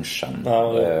lunchen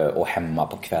och hemma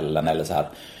på kvällen eller så här.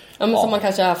 Ja, men som man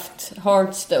kanske har haft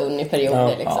Hearthstone i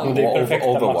perioder liksom. Men det är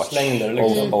perfekta matchlängder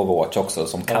liksom. Overwatch också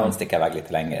som kan sticka iväg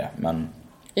lite längre, men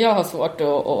jag har svårt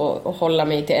att hålla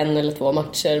mig till 1 eller 2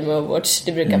 matcher med Overwatch.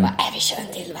 Det brukar bara, vi kör en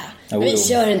till va? Vi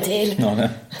kör en till. Ja,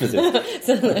 precis.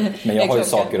 Men jag har ju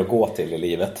saker att gå till i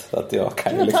livet. Så att jag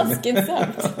kan liksom taskigt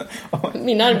sagt.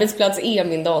 Min arbetsplats är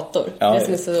min dator. Det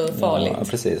som är så farligt. Ja,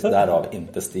 precis. Därav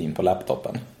inte Steam på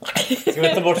laptopen. Ska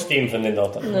vi ta bort Steam från din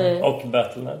dator? Nej. Och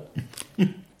Battle.net.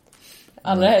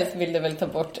 Allra helst vill du väl ta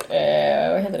bort,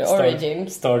 vad heter det? Origin.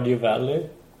 Stardew Valley.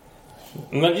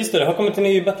 Men just det har kommit en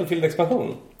ny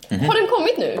Battlefield-expansion. Har den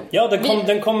kommit nu? Ja,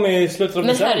 den kom i slutet av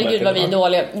december. Men herregud vad vi är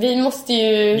dåliga. Vi måste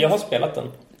ju... Jag har spelat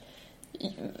den.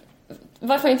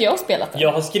 Varför har inte jag spelat den?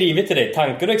 Jag har skrivit till dig,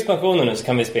 tankar du expansionen nu så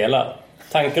kan vi spela.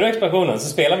 Tankar du expansionen så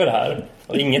spelar vi det här.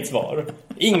 Och inget svar.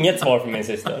 Inget svar från min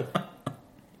syster.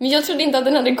 Men jag trodde inte att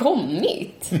den hade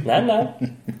kommit. Nej.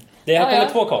 Det har kommit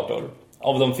 2 kartor.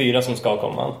 Av de 4 som ska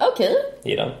komma. Okej.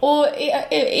 I den. Och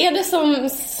är det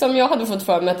som jag hade fått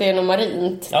för mig att det är något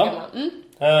marint? Ja.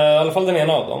 I alla fall den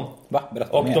ena av dem. Va?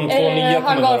 Berätta och de 2 nya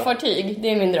hangarfartyg, det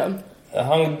är min dröm.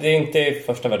 Det är inte i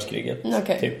första världskriget.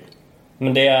 Okay. Typ.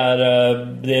 Men det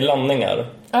är landningar.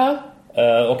 Ja.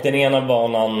 Och den ena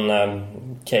banan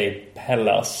Cape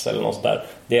Hellas eller något där.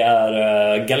 Det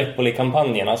är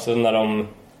Gallipoli-kampanjen. Alltså när de...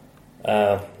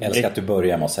 Jag älskar att du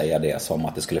börjar med att säga det som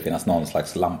att det skulle finnas någon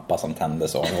slags lampa som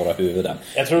tändes av några huvuden.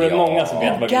 Jag tror det är många som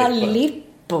vet vad Gallipoli.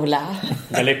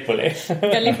 Gallipoli.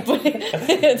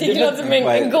 Jag tycker det låter som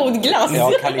en god glass.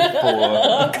 Ja,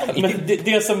 Calippo. Men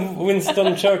det som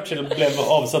Winston Churchill blev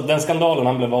avsatt, den skandalen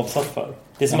han blev avsatt för.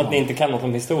 Det är som att ni inte kan något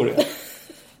om historia.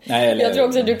 Nej, jag tror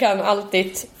också att du kan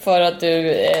alltid för att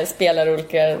du spelar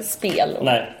olika spel.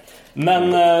 Nej,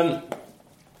 men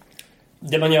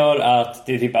det man gör är att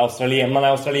det är typ man är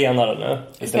australienare nu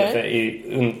istället för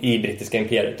i brittiska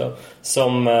imperiet då,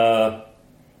 som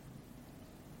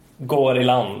går i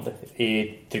land i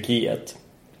Turkiet.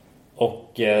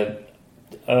 Och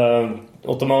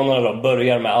ottomanerna då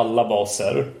börjar med alla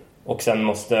baser och sen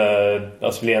måste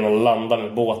australienerna landa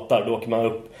med båtar. Då åker man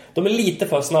upp. De är lite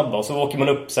för snabba och så åker man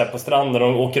upp så här på stranden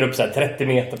och åker upp så här 30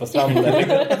 meter på stranden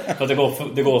för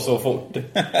att det går så fort.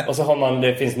 Och så har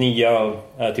det finns nya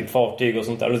typ fartyg och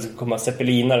sånt där och det ska komma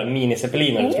zeppelinare,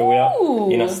 mini-zeppelinare tror jag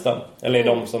i nästa. Eller i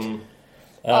de som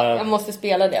jag måste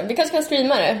spela det. Vi kanske kan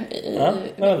streama det i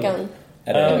veckan.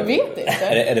 Jag vet inte.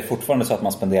 Är det fortfarande så att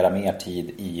man spenderar mer tid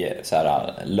i så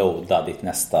här loada ditt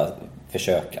nästa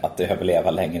försök att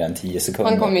överleva längre än 10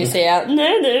 sekunder? Man kommer ju säga,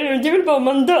 nej, det är väl bara om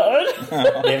man dör.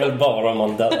 Det är väl bara om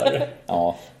man dör.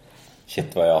 Ja.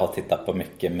 Shit vad jag har tittat på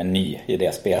mycket meny i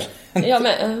det spel. Jag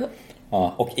med.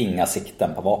 Ja, och inga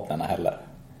sikten på vapnen heller.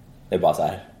 Det är bara så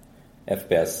här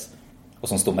FPS och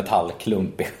som stor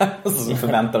metallklump i. Så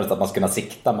förväntar du sig att man ska kunna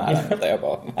sikta med den. Jag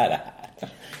bara, vad är det här?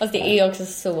 Fast det är också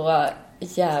så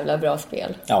jävla bra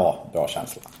spel. Ja, bra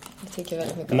känsla. Jag tycker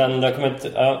väldigt mycket. Men det har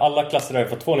kommit, alla klasser har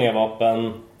fått 2 nya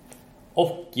vapen.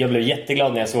 Och jag blev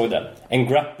jätteglad när jag såg det. En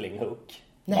grappling hook.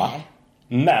 Nej. Va?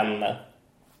 Men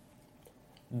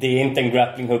det är inte en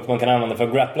grappling hook man kan använda för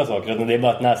att grappla saker, utan det är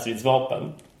bara ett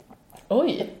närstridsvapen.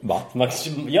 Oj. Va?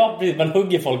 Man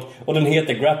hugger folk och den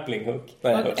heter grappling hook.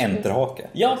 Enterhake.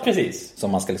 Ja, precis.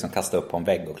 Som man ska liksom kasta upp på en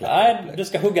vägg och klättra. Nej, du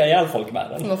ska hugga ihjäl folk med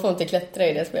den. Man får inte klättra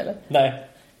i det spelet. Nej.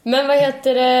 Men vad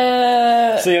heter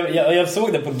det? Så jag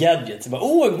såg det på gadgets. Jag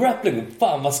bara, en grappling hook.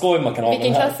 Fan, vad skoj man kan ha.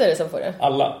 Vilken klass är det som får det?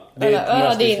 Alla. Det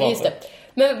är just det.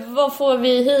 Men vad får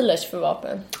vi healers för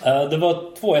vapen? Det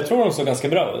var 2. Jag tror de såg ganska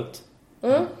bra ut.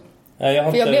 Mm.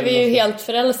 Jag blev ju helt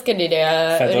förälskad i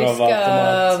det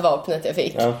ryska vapnet jag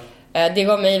fick. Ja. Det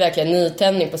gav mig verkligen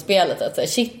nytändning på spelet. Att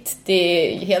shit,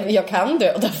 jag kan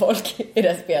döda folk i det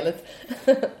här spelet.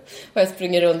 Och jag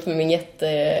springer runt med min jätte...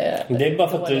 Det är bara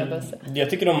för att jag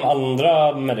tycker de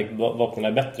andra medic-vapnen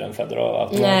är bättre än Fedorov.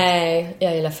 Nej,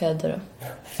 jag gillar Fedorov.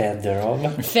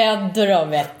 Fedorov,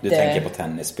 vet du. Du tänker på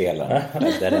tennisspelare.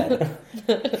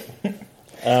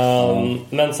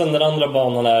 Men sen den andra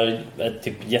banan är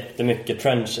typ jättemycket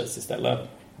trenches istället.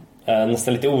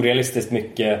 Nästan lite orealistiskt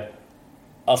mycket.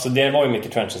 Alltså det var ju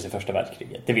mycket trenches i första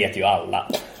världskriget. Det vet ju alla.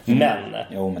 Men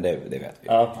jo, men det vet vi.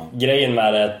 Ja. Grejen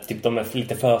med det typ de är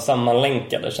lite för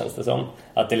sammanlänkade, känns det som.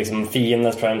 Att det är liksom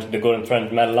fiendens trench, det går en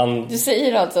trench mellan. Du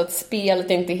säger alltså att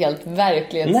spelet inte är helt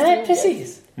verkligen. Nej,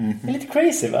 precis. Det är lite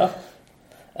crazy, va?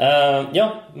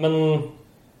 Ja, men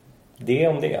det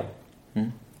om det.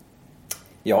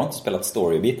 Jag har inte spelat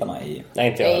storybitarna i... Nej,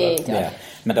 inte jag heller.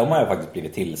 Men de har ju faktiskt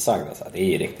blivit tillsagda så att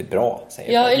det är riktigt bra,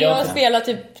 säger jag har spelat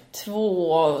typ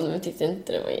 2, men jag tyckte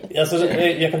inte det var inte. Alltså,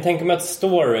 jag kan tänka mig att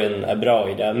storyn är bra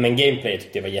i det, men gameplay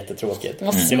tyckte jag var jättetråkigt. Det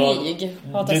var smyg.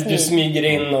 Du smyger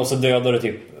in och så dödar du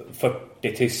typ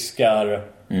 40 tyskar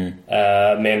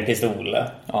med en pistol.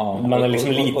 Ja, man är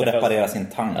liksom lite och reparera sin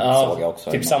tank såg jag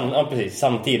också. Typ precis,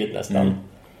 samtidigt nästan.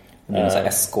 Det är en sån här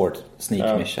escort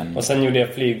sneak mission. Och sen gjorde jag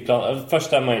flygplan.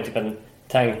 Först är man ju typ en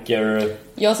tanker.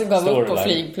 Jag gav upp på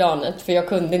flygplanet för jag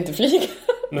kunde inte flyga.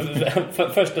 Men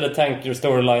först är det tanker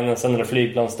storylinen, sen är det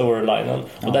flygplan storylinen.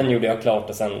 Och den gjorde jag klart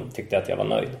och sen tyckte jag att jag var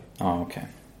nöjd. Ja, okej.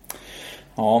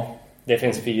 Ja. Det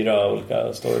finns 4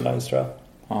 olika storylines tror jag.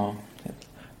 Ja.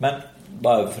 Men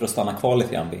bara för att stanna kvar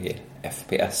lite grann vid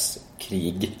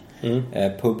FPS-krig.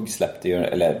 PUBG släppte ju,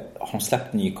 eller har de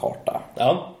släppt ny karta?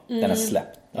 Ja. Den är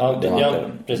släppt. Ja, det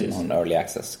var precis. Någon early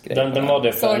access-grej. Den var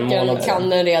det för en månad sedan. Kan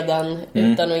den redan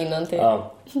utan och innan till.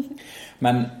 Ja.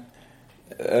 Men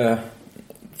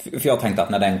för jag tänkte att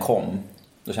när den kom,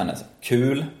 då kände jag så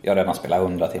kul. Jag har redan spelat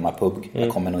 100 timmar PUBG. Jag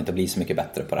kommer nog inte bli så mycket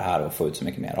bättre på det här och få ut så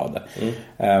mycket mer av det.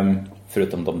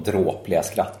 Förutom de dråpliga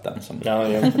skratten som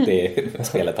det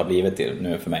spelet har blivit till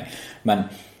nu för mig. Men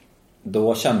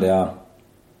då kände jag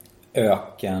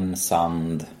öken,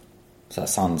 sand, så här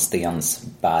sandstens,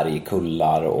 berg,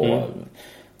 kullar och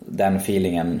den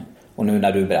feelingen. Och nu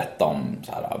när du berättar om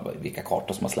så här, vilka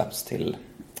kartor som har släppts till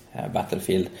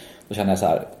Battlefield, då känner jag så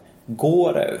här,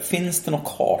 finns det några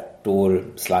kartor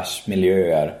 /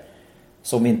 miljöer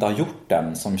som inte har gjort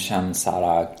den som känns så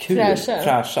här kul,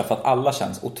 fräscha, för att alla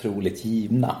känns otroligt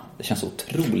givna. Det känns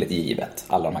otroligt givet,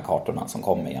 alla de här kartorna som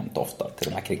kommer jämt ofta till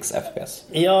de här krigs-FPS.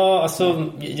 Ja, alltså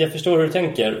jag förstår hur du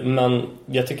tänker, men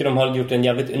jag tycker de har gjort en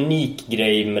jävligt unik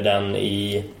grej med den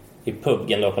i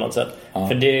PUBG ändå på något sätt.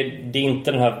 För det är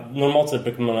inte den här, normalt sett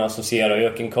brukar man associera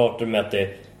ökenkartor med att det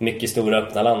är mycket stora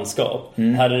öppna landskap.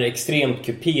 Här är det extremt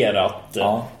kuperat.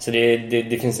 Så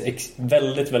det finns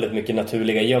väldigt, väldigt mycket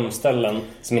naturliga gömställen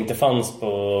som inte fanns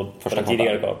på den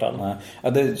tidigare kartan. Ja,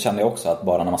 det kände jag också, att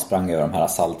bara när man sprang över de här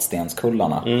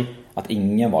saltstenskullarna, att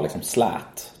ingen var liksom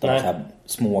slät. Det var så här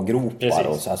små gropar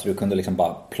och så här, så du kunde liksom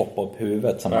bara ploppa upp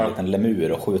huvudet som en liten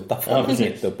lemur och skjuta folk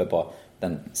mitt uppe på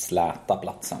den släta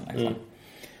platsen liksom.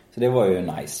 Så det var ju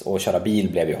nice. Och köra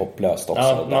bil blev ju hopplöst också.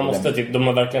 Ja, man måste de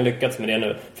har verkligen lyckats med det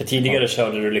nu. För tidigare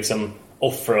körde du liksom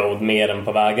offroad mer än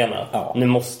på vägarna. Nu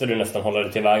måste du nästan hålla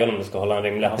dig till vägarna om du ska hålla en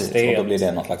rimlig hastighet. Och då blir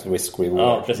det någon slags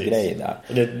risk-reward-grej där.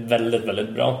 Och det är väldigt,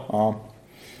 väldigt bra. Ja,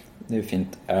 det är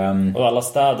fint. Och alla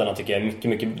städerna tycker jag är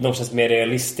mycket, de känns mer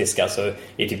realistiska. Alltså,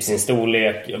 i typ sin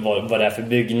storlek, vad det är för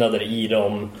byggnader i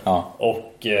dem.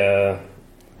 Och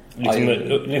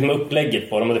liksom upplägget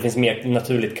på dem. Och det finns mer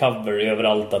naturligt cover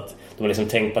överallt. Att de har liksom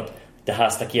tänkt på att det här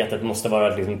staketet måste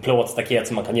vara ett liksom plåtstaket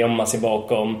som man kan gömma sig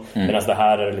bakom. Medan det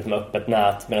här är liksom öppet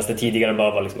nät. Medan det tidigare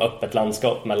bara var liksom öppet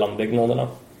landskap mellan byggnaderna.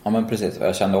 Ja, men precis. Och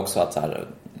jag kände också att så här,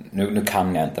 nu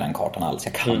kan jag inte den kartan alls.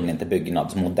 Jag kan inte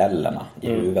byggnadsmodellerna i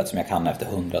huvudet som jag kan efter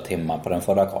 100 timmar på den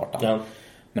förra kartan.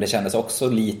 Men det kändes också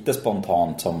lite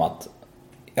spontant som att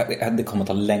det kommer att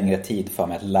ta längre tid för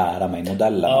mig att lära mig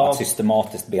modellen. Att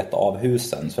systematiskt beta av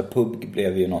husen. Så PUBG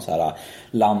blev ju någon så här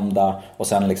landa och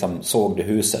sen liksom såg du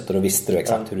huset och då visste du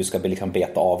exakt hur du ska liksom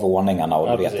beta av våningarna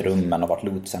och du vet rummen och vart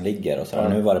lootsen ligger och så.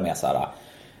 Och nu var det mer så här,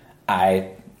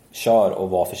 nej, kör och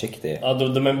var försiktig. Ja,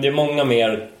 det är många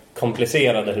mer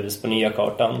komplicerade hus på nya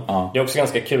kartan. Det är också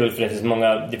ganska kul för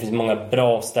det finns många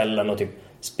bra ställen och typ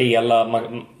spela,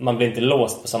 man blir inte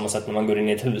låst på samma sätt när man går in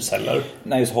i ett hus heller.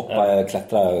 Nej, just hoppa,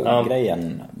 klättra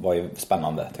grejen var ju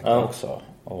spännande tyckte jag också.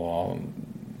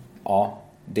 Och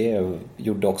det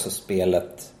gjorde också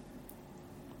spelet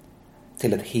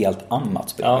till ett helt annat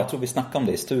spel. Jag tror vi snackade om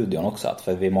det i studion också, att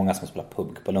för vi är många som spelar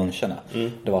PUBG på luncherna.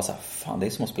 Det var så här, fan, det är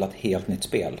som att spela ett helt nytt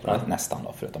spel nästan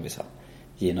då, förutom vissa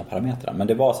givna parametrar. Men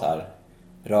det var så här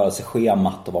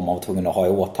rörelseschemat och vad man var tvungen att ha i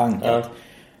åtanke.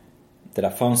 Det där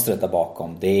fönstret där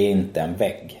bakom, det är inte en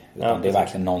vägg, utan det är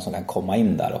verkligen någon som kan komma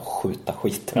in där och skjuta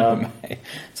skiten med mig.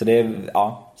 Så det är,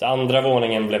 Så andra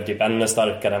våningen blev typ ännu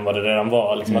starkare än vad det redan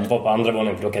var. Liksom att vara på andra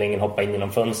våningen, för då kan ingen hoppa in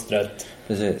genom fönstret.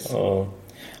 Precis.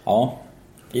 Ja,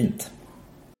 fint.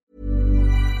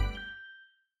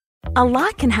 A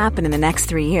lot can happen in the next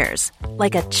 3 years.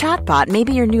 Like a chatbot may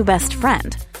be your new best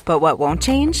friend. But what won't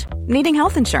change? Needing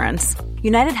health insurance.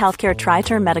 United Healthcare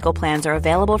Tri-Term Medical Plans are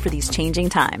available for these changing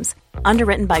times.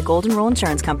 Underwritten by Golden Rule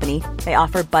Insurance Company, they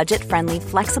offer budget-friendly,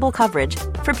 flexible coverage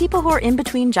for people who are in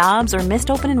between jobs or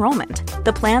missed open enrollment.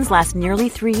 The plans last nearly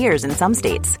 3 years in some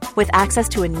states, with access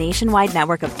to a nationwide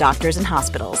network of doctors and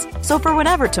hospitals. So for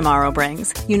whatever tomorrow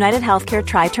brings, United Healthcare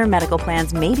Tri-Term Medical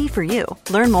Plans may be for you.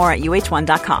 Learn more at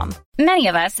uh1.com. Many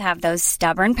of us have those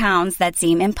stubborn pounds that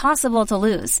seem impossible to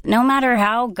lose, no matter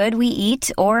how good we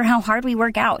eat or how hard we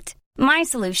work out. My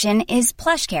solution is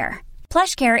PlushCare.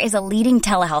 PlushCare is a leading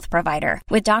telehealth provider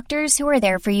with doctors who are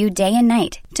there for you day and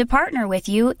night to partner with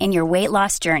you in your weight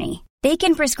loss journey. They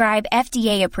can prescribe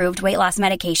FDA-approved weight loss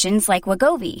medications like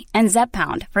Wegovy and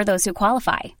Zepbound for those who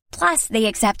qualify. Plus, they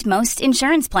accept most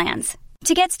insurance plans.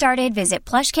 To get started, visit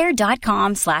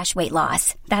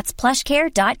plushcare.com/weightloss. That's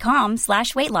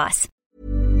plushcare.com/weightloss.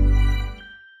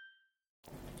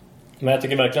 Men jag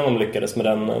tycker verkligen de lyckades med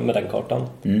den kartan.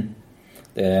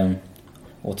 Det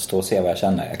återstår att se vad jag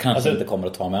känner. Jag kanske inte kommer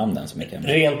att ta mig an den så mycket.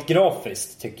 Rent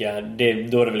grafiskt tycker jag,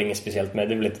 då är det väl inget speciellt med.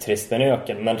 Det är väl lite trist med en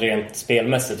öken. Men rent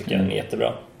spelmässigt tycker jag den är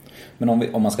jättebra. Men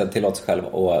om man ska tillåta sig själv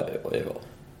och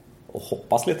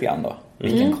hoppas lite grann då.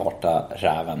 Vilken karta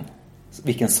räven?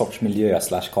 Vilken sorts miljö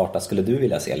 / karta skulle du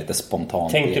vilja se lite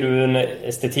spontant? Tänker du en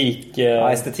estetik?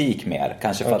 Ja, estetik mer.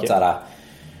 Kanske för att såhär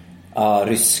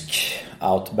rysk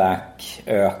outback,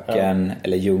 öken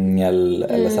eller djungel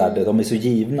eller så här, de är så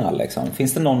givna liksom.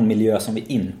 Finns det någon miljö som vi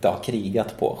inte har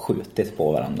krigat på, skjutit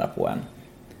på varandra på än?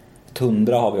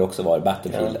 Tundra har vi också varit,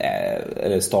 Battlefield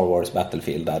eller Star Wars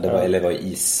Battlefield där det var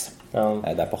is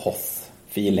där på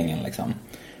Hoth-feelingen liksom.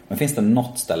 Men finns det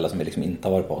något ställe som vi liksom inte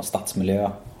har varit på? Stadsmiljö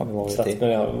har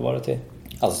vi varit i.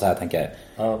 Alltså så här tänker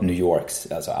jag, New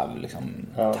Yorks alltså liksom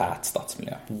tät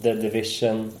stadsmiljö. The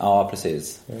Division. Ja,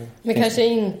 precis. Men kanske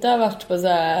inte har varit på så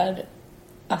här,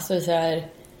 alltså så här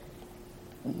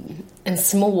en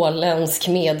småländsk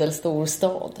medelstor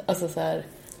stad. Alltså så här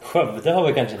Skövde har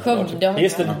vi kanske inte varit.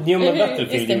 Just det,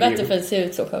 Battlefield. Just det, Battlefield ser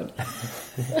ut som Skövde.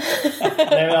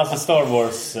 Nej, men alltså Star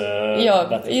Wars ja,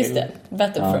 Battlefield. Just det.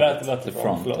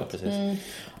 Battlefront, precis.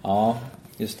 Ja,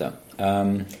 just det.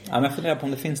 Men jag funderar på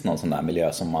om det finns någon sån där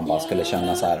miljö som man bara skulle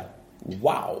känna så här: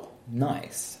 wow,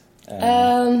 nice.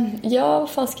 Ja, vad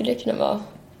fan skulle det kunna vara?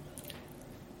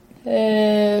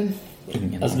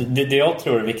 Alltså, det jag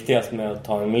tror är viktigast med att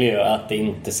ta en miljö är att det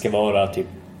inte ska vara typ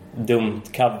dumt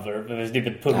cover. Typ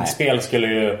ett pubspel skulle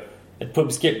ju... Ett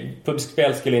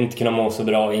pubspel skulle inte kunna må så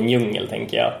bra i en djungel,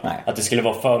 tänker jag. Nej. Att det skulle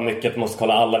vara för mycket att måste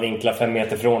kolla alla vinklar 5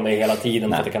 meter från dig hela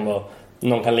tiden. För att det kan vara...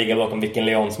 Någon kan ligga bakom vilken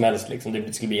leon som helst liksom.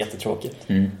 Det skulle bli jättetråkigt.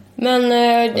 Men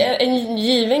en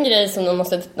given grej som de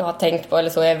måste ha tänkt på eller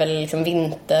så är väl liksom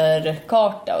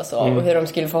vinterkarta och så. Och hur de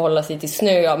skulle förhålla sig till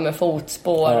snö med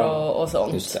fotspår och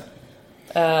sånt. Just det.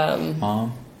 Ja,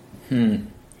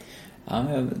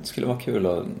 men det skulle vara kul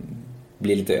att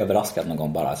bli lite överraskad någon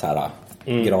gång, bara så här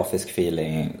grafisk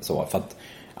feeling så, för att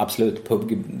absolut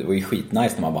pub, det var ju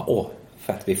skitnice när man bara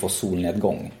fett, vi får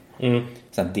solnedgång.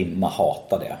 Sen dimma,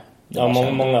 hata det. Ja,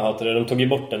 många hatar det. De tog ju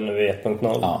bort den nu i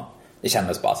 1.0. Ja, det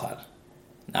kändes bara så här.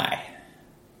 Nej,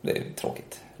 det är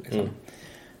tråkigt liksom.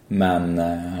 Men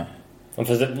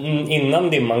fast innan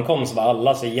dimman kom så var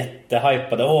alla så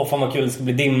jättehypade. Fan vad kul, det ska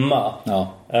bli dimma. Ja.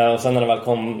 Och sen när det väl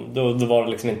kom, då var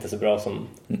det liksom inte så bra som...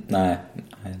 Nej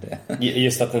det.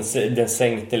 Just att den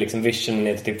sänkte liksom vision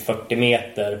ner till typ 40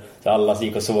 meter. Så alla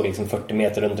gick och såg liksom 40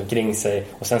 meter runt omkring sig.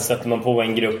 Och sen stötte man på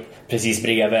en grupp precis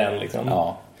bredvid en liksom.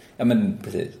 Ja men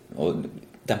precis. Och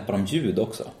dämpar de ljud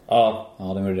också. Ja, det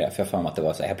var det. För jag får mig att det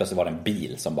var så här, helt plötsligt var det en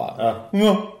bil som bara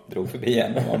drog förbi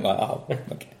en. Och man bara,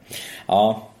 okay.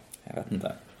 Ja, jag vet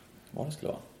inte vad det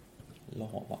skulle vara.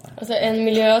 Lava. Alltså en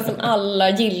miljö som alla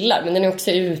gillar, men den är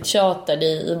också uttjatad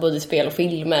i både spel och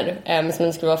filmer, men som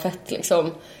den skulle vara fett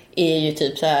liksom, är ju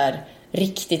typ så här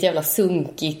riktigt jävla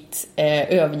sunkigt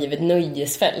övergivet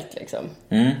nöjesfält liksom.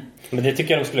 Men det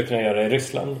tycker jag de skulle kunna göra i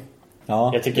Ryssland.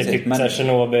 Ja, jag tycker typ så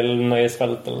Chernobyl,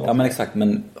 nöjesfält eller något. Ja men exakt,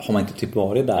 men har man inte typ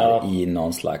varit där i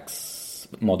någon slags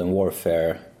Modern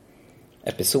Warfare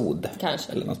episod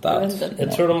kanske eller något där?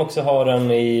 Jag tror de också har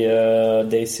den i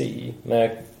DayZ, men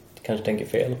jag kanske tänker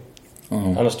fel.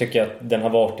 Annars tycker jag att den har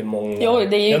varit i många... Jo,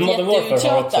 det är ju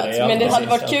jätteuttjatat, men det hade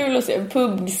varit ja. Kul att se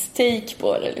Pugs take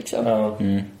på det liksom. Ja.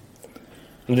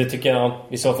 Men det tycker jag,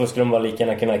 i så fall skulle de bara lika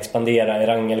gärna kunna expandera i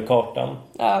Rangelkartan.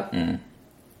 Ja.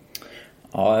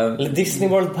 Ja, eller Disney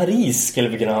World Paris skulle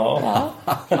vi kunna ha.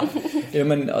 Ja,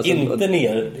 men alltså,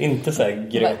 inte så här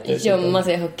grötigt. Gömma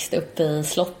sig högst upp i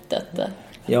slottet.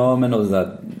 Ja, men också där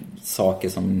saker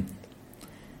som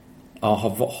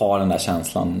har den där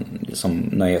känslan som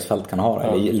nöjesfält kan ha.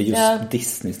 Eller just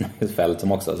Disneys nöjesfält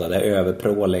som också så här, det är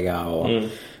överpråliga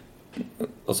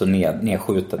och så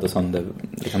nedskjutet och sönder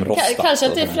liksom rostat. Kanske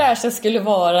att det fräscha skulle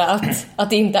vara att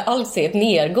det inte alls är ett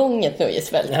nedgånget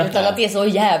nöjesfält, utan att det är så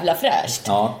jävla fräscht.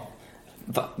 Ja,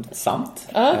 sant.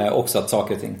 Också att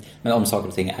saker och ting, men om saker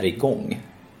och ting är igång.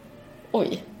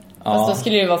 Oj. Fast då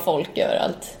skulle det vara folk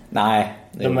överallt. Nej,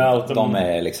 de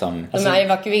är liksom... De är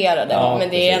evakuerade, men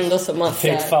det är ändå som att...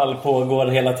 Fritt fall pågår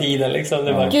hela tiden liksom.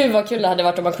 Det var... Gud vad kul det hade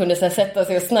varit om man kunde så här, sätta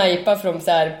sig och snipa från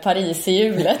så här Paris i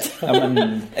hjulet. Ja,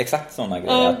 men exakt sådana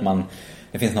grejer. Att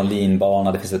det finns någon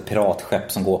linbana, det finns ett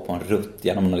piratskepp som går på en rutt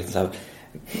genom någon liksom så här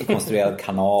konstruerad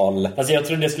kanal. Alltså jag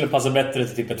tror det skulle passa bättre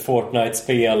till typ ett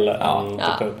Fortnite-spel än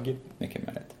till PUBG.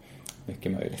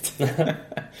 Mycket möjligt.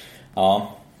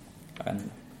 Ja.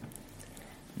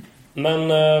 Men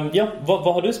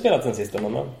vad har du spelat sen sista,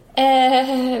 mamma?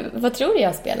 Vad tror du jag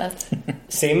har spelat?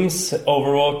 Sims,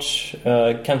 Overwatch,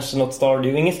 kanske något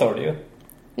Stardew. Ingen Stardew?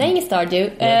 Nej, ingen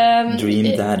Stardew.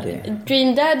 Dream Daddy.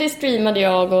 Dream Daddy streamade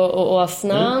jag och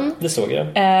åsnan. Det såg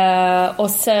jag. Och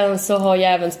sen så har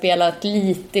jag även spelat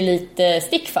lite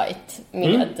Stickfight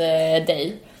med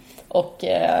dig. Och det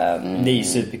är ju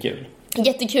superkul.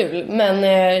 Jättekul, men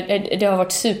det har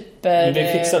varit super... Vi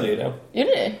fixade ju det.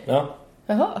 Gjorde ni? Ja.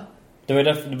 Jaha. Det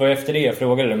var efter det jag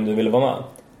frågade om du ville vara med.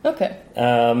 Okej.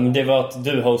 Det var att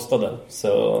du hostade,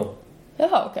 så...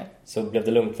 Jaha, okej. Så blev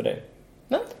det lugnt för dig.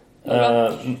 Men,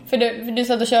 för du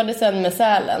satt och körde sen med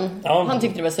Sälen. Ja, han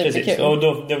tyckte det var superkul. Precis. Och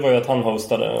det var ju att han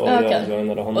hostade och jag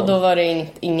joinade honom. Och då var det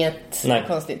inget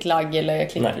konstigt lagg eller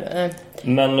klick.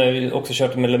 Men också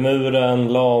kört med lemuren,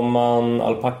 laman,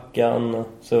 alpackan.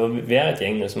 Så vi är ett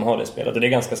gäng nu som har det spelet och det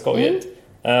är ganska skojigt.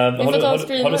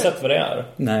 Har du sett vad det är?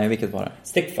 Nej, vilket var det?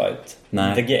 Stickfight.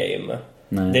 Nej. The Game.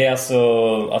 Nej. Det är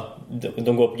alltså att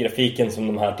de går på grafiken som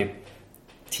de här typ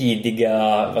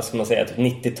tidiga, vad ska man säga, typ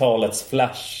 90-talets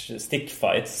flash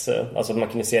stickfights. Alltså att man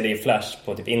kunde se det i flash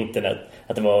på typ internet.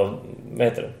 Att det var, vad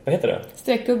heter det?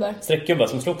 Streckgubbar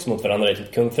som slogs mot varandra i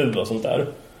typ kung fu och sånt där.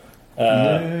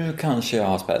 Nu kanske jag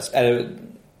har spelat.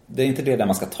 Det är inte det där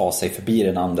man ska ta sig förbi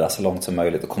den andra så långt som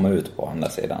möjligt och komma ut på andra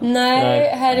sidan.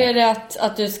 Nej. Här är det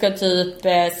att du ska typ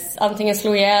antingen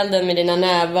slå ihjäl den med dina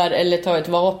nävar eller ta ett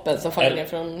vapen som faller ner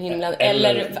från himlen.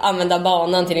 Eller använda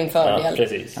banan till din fördel. Ja,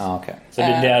 precis. Ja, okay. Så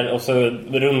det är, och så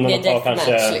rundorna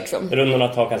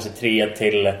tar kanske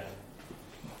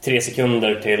 3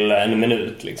 sekunder till en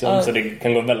minut liksom. Så det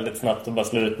kan gå väldigt snabbt och bara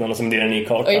slå ut någon och så blir det en ny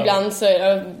karta. Och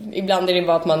ibland är det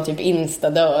bara att man typ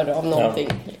instadör av någonting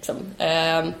liksom.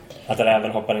 Att det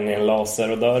även hoppar in i en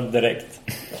laser och dör direkt.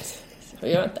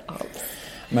 Jag gör inte alls.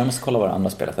 Men jag måste kolla vad det andra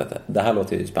spelet heter. Det här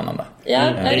låter ju spännande. Ja,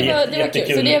 det var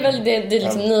kul. Så det är väl det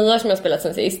liksom nya som jag spelat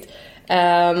sen sist.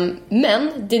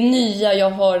 Men det nya jag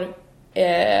har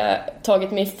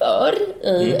tagit mig för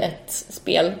i ett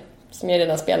spel som jag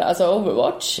redan spelar, alltså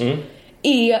Overwatch,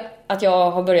 är att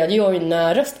jag har börjat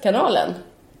joina röstkanalen.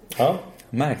 Ja,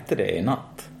 märkte det i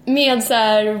natt. Med så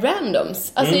här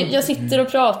randoms. Alltså jag sitter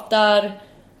och pratar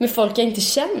med folk jag inte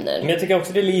känner. Men jag tycker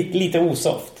också det är lite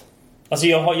osoft. Alltså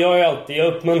jag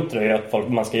uppmuntrar ju att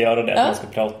man ska göra det, att man ska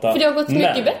prata. För det har gått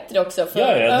mycket bättre också.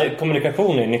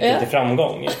 Kommunikation är nyckeln till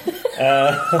framgång.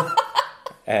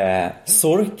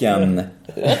 Sorken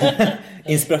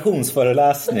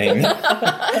inspirationsföreläsning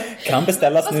kan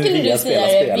beställas nu via Spela Spel. Vad skulle du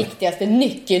säga är det viktigaste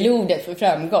nyckelordet för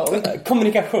framgång?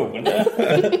 Kommunikation.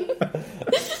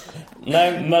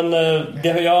 Nej, men det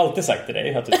har jag alltid sagt till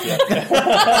dig att du ska göra.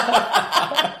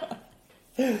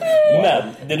 Men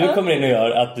det du kommer in och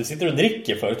gör att du sitter och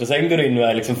dricker först och sen går du in och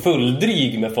är liksom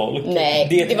fulldryg med folk. Nej,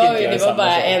 det var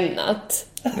bara en natt.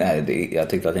 Nej, jag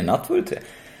tyckte att det är natt var det.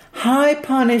 Hi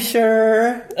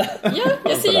Punisher. Ja,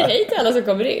 jag säger hej till alla som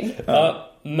kommer in. Ja,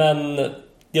 men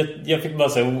jag fick bara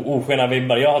så osköna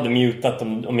vibbar. Jag hade mutat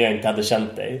om jag inte hade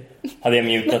känt dig. Hade jag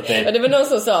mutat dig. Och det var någon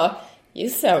som sa you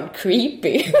sound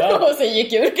creepy. Ja. Och sen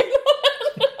gick ur kanalen.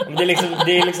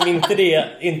 Det är liksom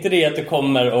inte det att du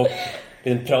kommer och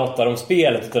pratar om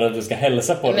spelet utan att du ska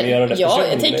hälsa på dem och göra det personligt.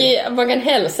 Ja, jag tänker att man kan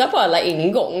hälsa på alla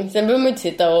en gång. Sen behöver man inte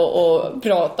sitta och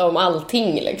prata om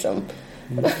allting liksom.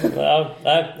 Ja,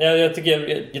 jag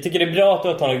tycker det är bra att du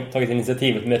har tagit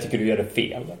initiativet, men jag tycker du gör det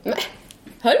fel. Nej,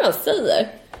 hör du vad han säger?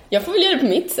 Jag får väl göra det på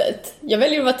mitt sätt. Jag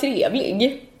väljer att vara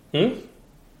trevlig.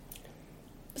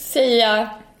 Säga,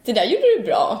 det där gjorde du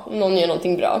bra, om någon gör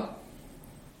någonting bra.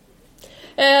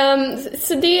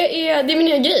 Så det är min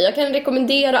nya grej. Jag kan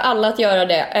rekommendera alla att göra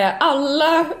det.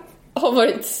 Alla har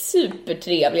varit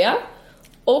supertrevliga.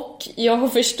 Och jag har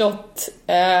förstått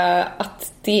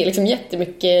att det är liksom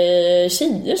jättemycket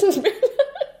tjejer som spelar.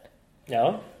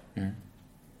 Ja.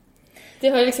 Det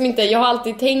har jag liksom inte. Jag har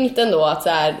alltid tänkt ändå att så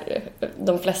här,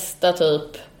 de flesta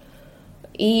typ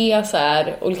är så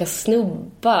här olika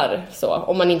snubbar så,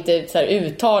 om man inte så här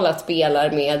uttalat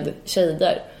spelar med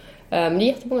tjejer. Men det är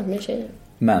jättemånga med tjejer.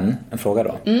 Men en fråga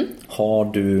då. Har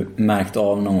du märkt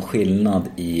av någon skillnad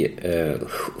i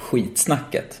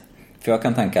skitsnacket? För jag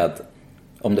kan tänka att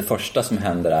om det första som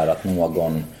händer är att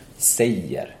någon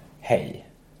säger hej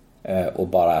och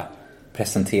bara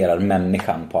presenterar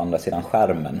människan på andra sidan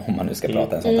skärmen, om man nu ska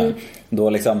prata en sån här,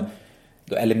 då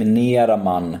eliminerar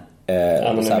man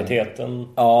anonymiteten.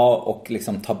 Ja, och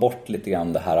liksom tar bort lite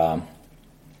grann det här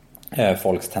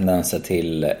folks tendenser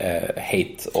till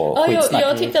hate och skitsnack.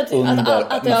 Jag tyckte att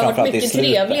det har varit mycket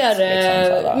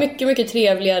trevligare, liksom, mycket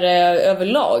trevligare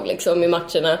överlag liksom, i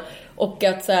matcherna. Och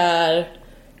att så här,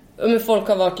 men folk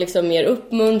har varit liksom mer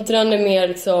uppmuntrande, mer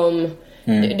liksom,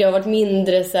 det har varit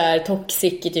mindre så här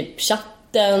toxic i typ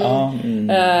chatten.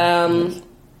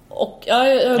 Och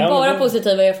bara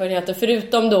positiva erfarenheter,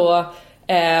 förutom då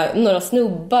några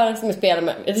snubbar som jag spelar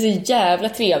med. Det är så jävla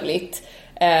trevligt.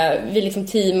 Vi liksom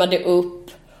teamade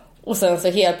upp, och sen så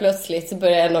helt plötsligt så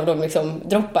började en av dem liksom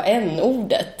droppa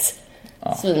n-ordet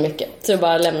svinmycket, så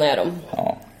bara lämnar jag dem.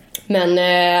 Men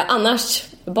annars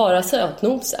bara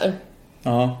sötnosar.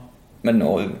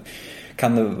 Men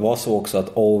kan det vara så också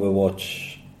att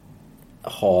Overwatch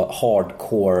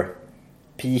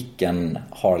hardcore-piken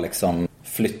har liksom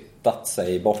flyttat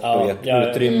sig bort och gett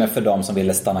utrymme för dem som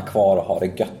ville stanna kvar och ha det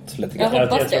gött lite grann? Jag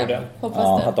hoppas det.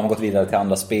 Att de har gått vidare till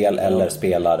andra spel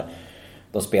eller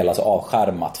de spelar så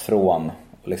avskärmat från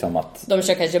liksom att... De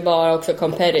kör kanske bara också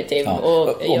competitive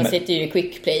och jag sitter ju i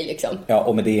quick play liksom. Ja,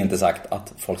 och med det är inte sagt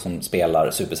att folk som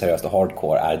spelar superseriöst och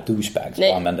hardcore är douchebags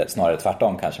och använder snarare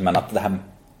tvärtom kanske, men att det här,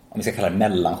 om vi ska kalla det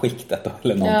mellanskiktet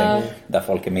eller någonting, där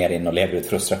folk är mer in och lever ut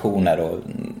frustrationer och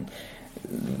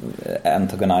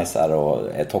antagonizar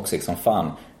och är toxic som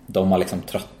fan, de har liksom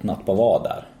tröttnat på att vara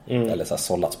där eller så här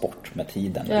sållats bort med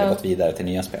tiden eller gått vidare till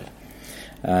nya spel.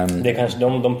 Det är kanske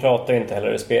de pratar ju inte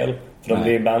heller i spel, för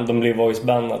de blir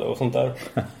voice-bannade och sånt där.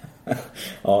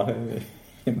 Ja,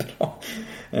 bra.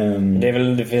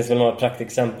 Det finns väl några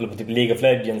praktexempel på typ League of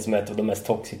Legends som är ett av de mest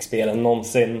toxic spelen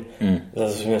någonsin,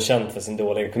 alltså, som är känt för sin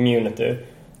dåliga community.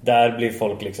 Där blir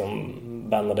folk liksom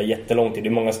bannade jättelång tid. Det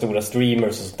är många stora streamers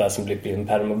och sånt där som blir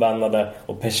permabannade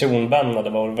och personbannade.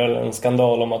 Var väl en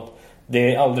skandal om att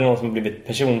det är aldrig någon som har blivit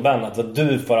personbannad, så att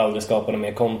du får aldrig skapa något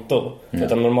mer konto.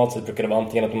 Utan normalt sett brukar det vara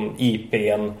antingen att de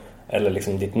IP:n eller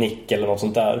liksom ditt nick eller något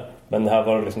sånt där. Men det här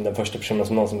var liksom den första personen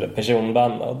som någonsin blev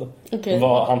personbannad.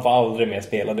 Han får aldrig mer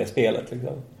spela det spelet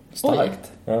liksom.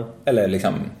 Starkt. Eller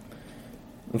liksom...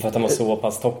 För att han var så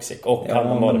pass toxic. Och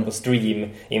han var på stream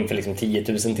inför liksom 10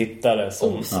 000 tittare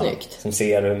som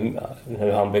ser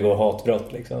hur han begår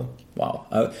hatbrott liksom. Wow.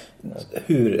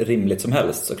 Hur rimligt som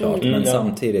helst såklart. Men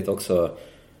samtidigt också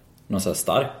någon så här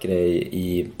stark grej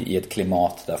i ett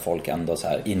klimat där folk ändå så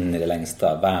här in i det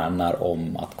längsta värnar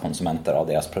om att konsumenter av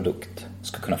deras produkt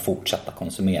ska kunna fortsätta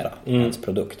konsumera ens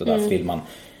produkt. Och därför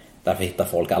hittar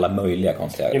folk alla möjliga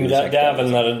konstiga ursäkter. Det är väl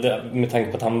med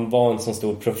tanke på att han var en sån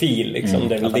stor profil liksom,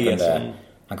 det är väl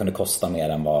han kunde kosta mer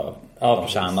än vad de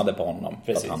tjänade på honom.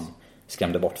 För att han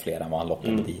skrämde bort fler än vad han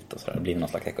lockade dit och så. Det blir någon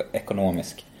slags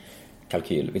ekonomisk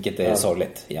kalkyl, vilket är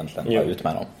sorgligt egentligen. Bara ut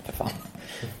med dem för fan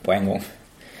på en gång.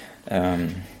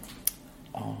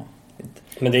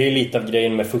 Men det är ju lite av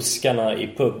grejen med fuskarna i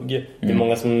PUBG. Det är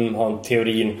många som har en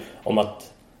teorin om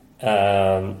att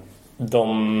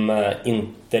de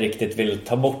inte riktigt vill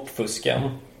ta bort fusken.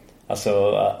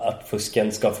 Alltså att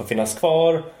fusken ska få finnas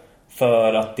kvar,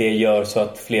 för att det gör så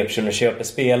att fler personer köper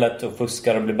spelet och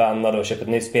fuskar och blir bannade och köper ett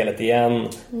nytt spelet igen.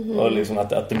 Och liksom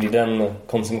att det blir den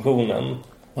konsumtionen.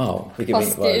 Wow,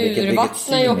 fast det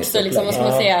urvattnar ju också liksom, vad ska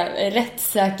man säga,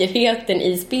 rättssäkerheten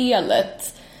i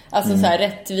spelet. Alltså så här,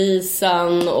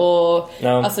 rättvisan och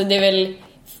alltså det är väl,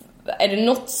 är det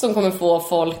något som kommer få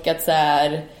folk att så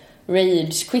här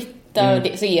rage quitta,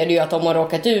 så är det ju att de har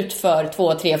råkat ut för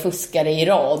 2-3 fuskare i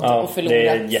rad och förlorat. Det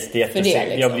är jättesegt.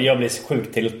 Liksom. Jag blir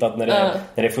sjukt tiltad när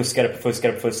det är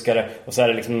fuskare och så är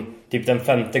det liksom typ den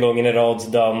 5:e gången i rad så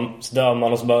dör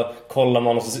man och så bara kollar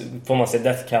man och så får man se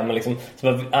deathcam liksom. Så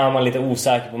bara är man lite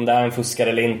osäker på om det är en fuskare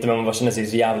eller inte, men man bara känner sig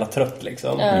så jävla trött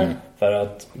liksom. För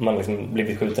att man liksom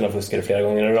blivit skjuten av fuskare flera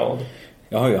gånger i rad.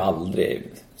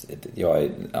 Jag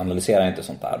analyserar inte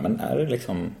sånt där, men är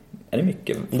det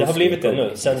mycket fusk? Det har blivit det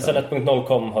nu. Sen 1.0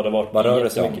 kom har det varit. Vad rör det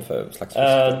sig om för slags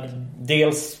fusk?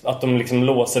 Dels att de liksom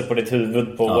låser på ditt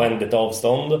huvud på oändligt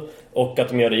avstånd, och att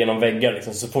de gör det genom väggar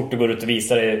liksom. Så fort du går ut och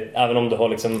visar dig, även om du har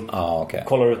liksom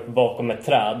kollar ut bakom ett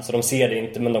träd, så de ser det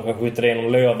inte, men de kan skjuta dig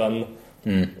genom löven.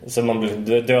 Så man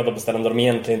blir dödad på ställen där de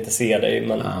egentligen inte ser dig.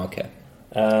 Men,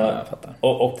 jag fattar.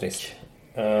 Och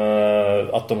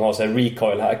att de har så här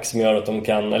recoil hack som gör att de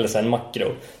kan, eller så här en makro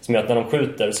som gör att när de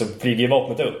skjuter så flyger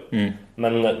vapnet upp.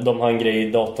 Men de har en grej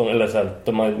i datorn, eller så här,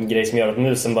 de har en grej som gör att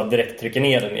musen bara direkt trycker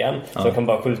ner den igen, så de kan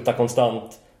bara skjuta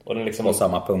konstant och den liksom, på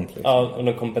samma punkt liksom. Ja, och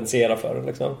den kompenserar för det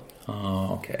liksom.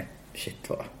 Okej. Shit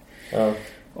vad.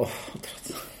 Så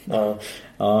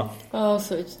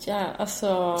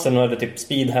alltså. Sen har det typ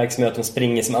speedhack som gör att de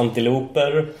springer som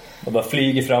antiloper och bara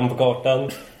flyger fram på kartan.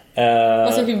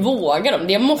 Alltså hur vågar de?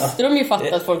 Det måste de ju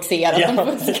fatta att folk ser att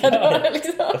de fuskar då,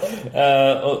 liksom.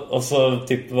 Och så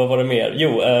typ, vad var det mer? Jo,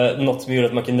 något som gjorde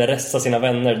att man kunde resta sina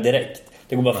vänner direkt.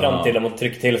 Det går bara fram till dem och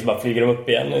trycker till, så bara flyger de upp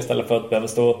igen istället för att behöva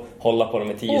stå och hålla på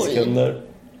dem i 10 sekunder.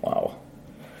 Wow.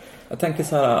 Jag tänker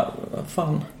så här,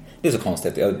 fan, det är så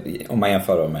konstigt. Om man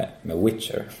jämför med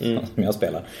Witcher som jag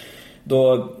spelar,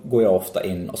 då går jag ofta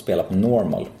in och spelar på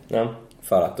normal. Ja.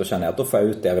 För att då känner jag att då får jag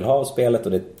ut det jag vill ha av spelet,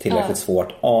 och det är tillräckligt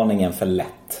svårt, aningen för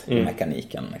lätt i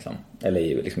mekaniken liksom. Eller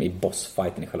liksom i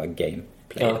bossfighten, i själva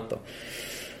gameplayet då.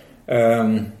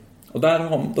 Och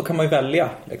då kan man ju välja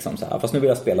liksom så här, fast nu vill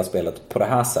jag spela spelet på det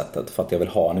här sättet för att jag vill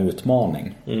ha en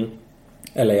utmaning.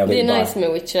 Eller jag vill det är nice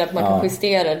med Witcher att man kan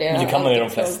justera det. Det kan man ju de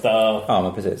flesta. Ja,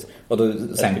 men precis. Och då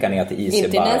sänka ner till easy.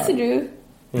 Inte Nancy Drew.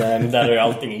 Nej, men där är ju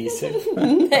allting easy.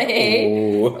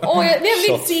 Nej. Jag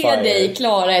vill se dig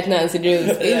klara ett Nancy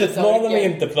Drew-spel. Utmana mig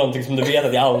inte på någonting som du vet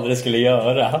att jag aldrig skulle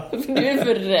göra. Du är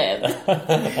för rädd.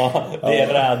 Ja, det är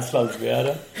rädslan som gör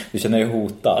det. Du känner dig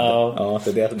hotad. Ja,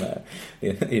 det är det som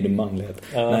är i din manlighet.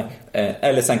 Nej.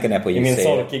 Eller sänka ner på easy. I min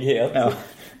sorkighet. Ja.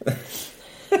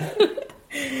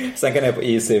 Sänka ner på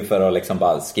easy för att liksom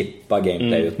bara skippa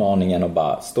gameplay-utmaningen och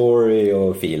bara story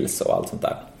och feels och allt sånt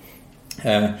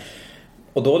där.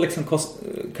 Och då liksom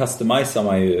customiserar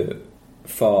man ju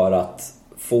för att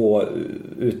få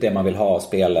ut det man vill ha av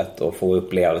spelet och få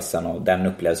upplevelsen och den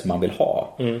upplevelsen man vill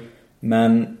ha.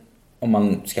 Men om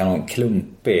man ska ha en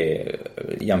klumpig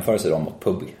jämförelse då mot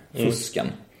pubfusken,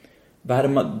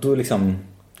 då liksom,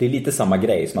 det är lite samma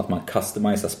grej som att man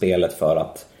customiserar spelet för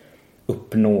att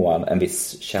uppnå en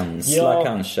viss känsla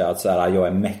kanske, att så här, jag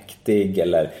är mäktig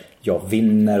eller jag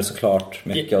vinner såklart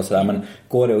mycket och sådär, men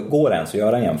går det ens att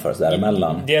göra en jämförelse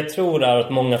däremellan? Det jag tror är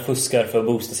att många fuskar för att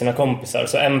boosta sina kompisar,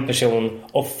 så en person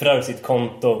offrar sitt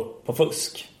konto på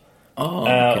fusk.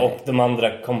 Och de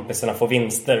andra kompisarna får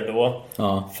vinster då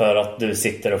för att du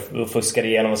sitter och fuskar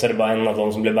igenom, och så är det bara en av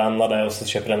dem som blir bannade och så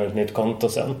köper den ett nytt konto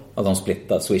sen. Och de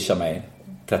splittar, swishar mig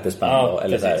 30 spänn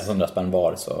eller så här, 100 spänn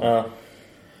var så.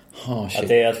 Att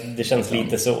det känns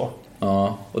lite så.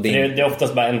 Ja, och det är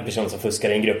oftast bara en person som fuskar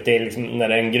i en grupp. Det är liksom, när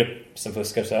det är en grupp som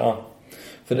fuskar så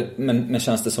men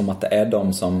känns det som att det är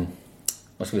de som,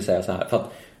 vad ska vi säga så här, för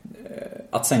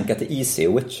att sänka till easy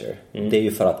Witcher, det är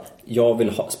ju för att jag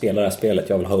vill spela det här spelet,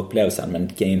 jag vill ha upplevelsen, men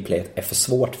gameplayet är för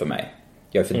svårt för mig.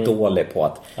 Jag är för dålig på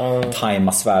att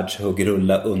tajma svärdshugg,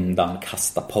 rulla undan,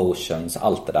 kasta potions,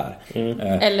 allt det där.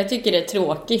 Eller tycker det är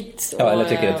tråkigt. Eller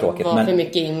tycker det är tråkigt. Men för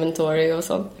mycket inventory och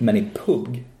sånt. Men i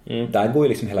PUG, där går ju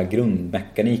liksom hela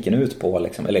grundmekaniken ut på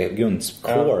liksom, eller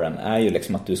grundscoren är ju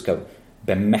liksom att du ska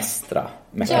bemästra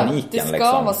mekaniken. Det ska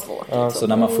liksom vara svårt. Så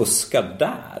när man fuskar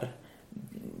där,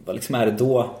 vad liksom är det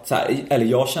då så här, eller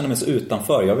jag känner mig så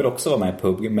utanför, jag vill också vara med i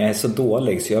PUBG, men jag är så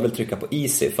dålig så jag vill trycka på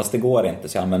easy, fast det går inte,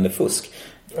 så jag använder fusk.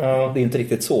 Det är inte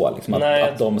riktigt så liksom,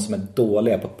 att de som är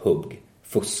dåliga på PUBG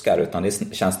fuskar, utan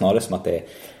det känns snarare som att det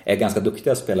är ganska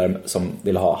duktiga spelare som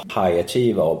vill ha high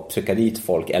achieve och trycka dit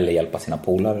folk eller hjälpa sina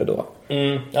polare då.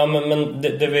 Ja, men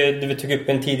det vi tog upp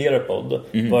i en tidigare podd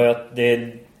var ju att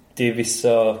det är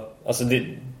vissa, alltså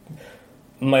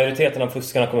majoriteten av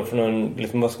fuskarna kommer från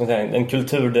en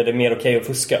kultur där det är mer okej att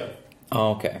fuska.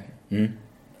 Okej.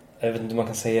 Jag vet inte om man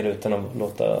kan säga det utan att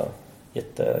låta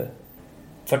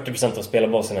 40% av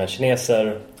spelarbasen är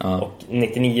kineser och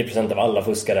 99% av alla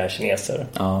fuskare är kineser.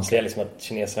 Så det är liksom att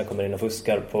kineserna kommer in och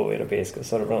fuskar på europeiska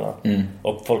servrarna.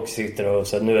 Och folk sitter och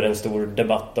så nu är det en stor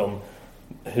debatt om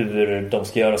hur de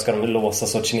ska göra. Ska de låsa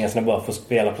så att kineserna bara får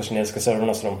spela på kinesiska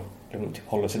servrarna så de typ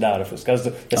håller sig där och fuskar. Alltså,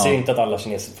 jag säger inte att alla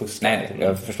kineser fuskar. Nej,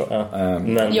 jag förstår.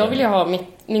 Men jag vill ju ha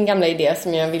min gamla idé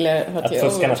som jag ville ha till att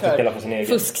fuskarna ska spela på sin egen.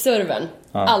 Fuskservern.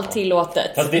 Allt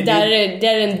tillåtet. Där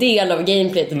är en del av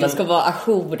gameplayet att du ska vara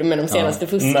ajour med de senaste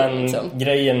fusken. Men liksom.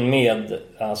 Grejen med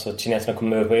alltså, att kineserna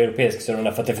kommer över på europeiska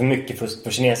servrarna för att det är för mycket fusk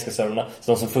på kinesiska servrarna.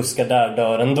 Så de som fuskar där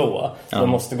dör ändå. Så de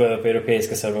måste gå över på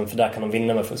europeiska servrarna för där kan de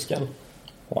vinna med fusken.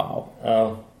 Wow.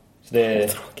 Ja. Så det är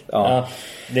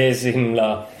det är så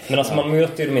himla. Men alltså man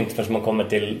möter ju dem inte förrän man kommer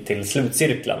till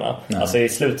slutcirklarna. Alltså i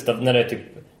slutet av, när det är typ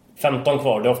 15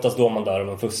 kvar, det är oftast då man dör av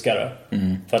en fuskare.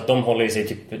 För att de håller ju sig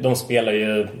typ, de spelar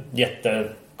ju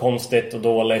jättekonstigt och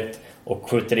dåligt och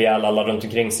skjuter ihjäl alla runt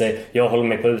omkring sig. Jag håller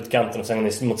mig på utkanten och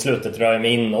sen mot slutet rör jag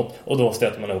mig inåt och då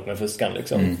stöter man upp med fuskan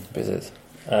liksom. Precis.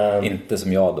 Inte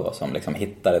som jag då som liksom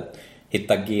hittar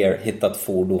gear, hittar ett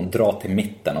fordon, dra till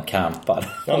mitten och campar.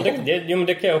 Ja, men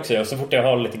det kan jag också göra. Så fort jag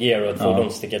har lite gear och ett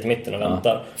fordon sticker jag till mitten och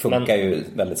väntar. Funkar ju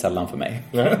väldigt sällan för mig.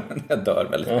 Jag dör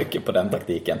väldigt mycket på den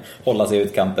taktiken. Hålla sig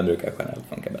ut kanten brukar generellt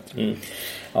funka bättre.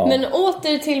 Men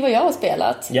åter till vad jag har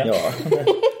spelat. Ja.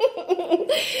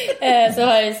 Så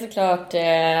har jag såklart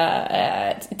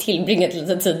tillbringat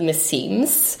lite tid med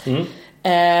Sims.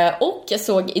 Och jag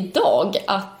såg idag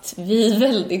att vi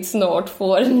väldigt snart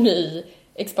får en ny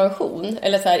expansion.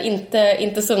 Eller så här,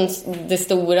 inte som det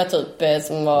stora typ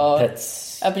som var...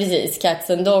 Pets. Ja, precis. Cats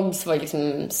and Dogs var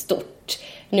liksom stort.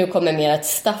 Nu kommer mer ett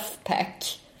stuff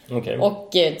pack. Okay.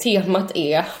 Och temat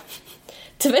är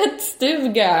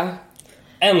tvättstuga.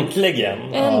 Äntligen.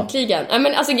 Ja,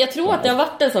 men alltså, jag tror att det har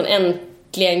varit en sån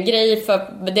äntligen grej.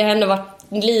 För det har ändå varit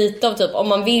lite av typ, om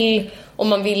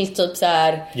man vill typ så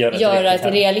här göra ett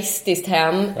realistiskt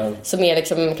hem som är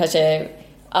liksom kanske...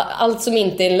 Allt som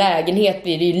inte är en lägenhet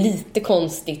blir det ju lite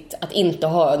konstigt att inte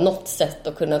ha något sätt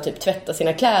att kunna typ tvätta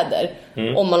sina kläder.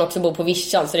 Om man också bor på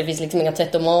vischan, så det finns liksom inga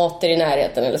tvättomater i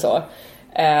närheten eller så.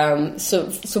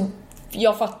 Så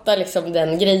jag fattar liksom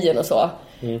den grejen och så.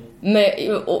 Men,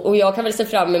 och jag kan väl se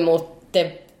fram emot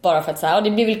det bara för att så här,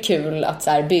 det blir väl kul att så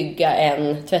här, bygga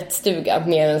en tvättstuga.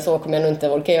 Mer än så kommer jag nog inte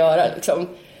orka göra liksom.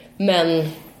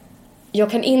 Men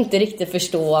jag kan inte riktigt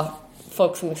förstå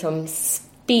folk som liksom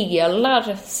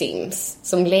spelar Sims,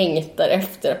 som längtar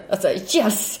efter alltså,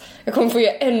 yes, jag kommer få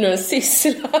göra ännu en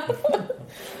syssla.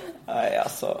 Nej,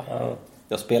 alltså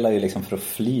jag spelar ju liksom för att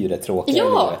fly det tråkiga livet.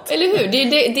 Ja, eller hur?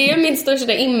 Det är min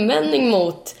största invändning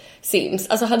mot Sims.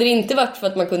 Alltså hade det inte varit för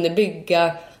att man kunde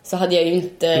bygga, så hade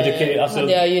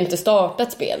jag ju inte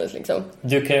startat spelet liksom.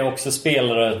 Du kan ju också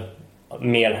spela det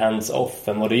mer hands-off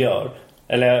än vad du gör.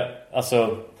 Eller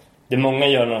alltså, det många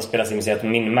gör när de spelar Sims är att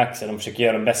min-maxar. De försöker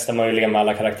göra det bästa möjliga med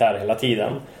alla karaktärer hela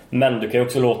tiden. Men du kan ju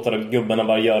också låta gubbarna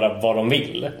bara göra vad de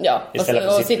vill. Ja,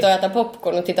 och sitta och äta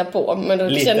popcorn och titta på. Men då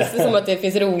känns det som att det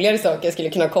finns roligare saker jag skulle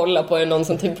kunna kolla på än någon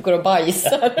som typ går och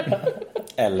bajsar.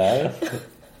 Eller?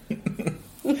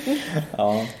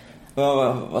 Ja.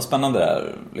 Vad spännande det är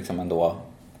liksom ändå.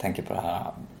 Tänker på det här.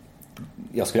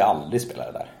 Jag skulle aldrig spela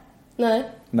det där. Nej.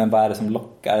 Men vad är det som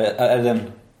lockar? Är det den...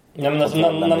 Ja, men alltså,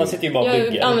 Nanna sitter ju bara och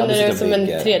bygger. Jag använder det som en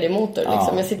 3D-motor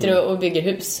liksom. Jag sitter och bygger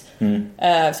hus.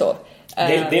 Så.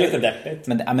 Det är lite deppigt.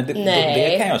 Men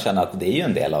det kan jag känna att det är ju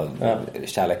en del av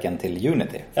kärleken till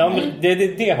Unity. Ja, men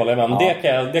det håller jag med om. Det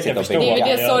kan jag förstå. Det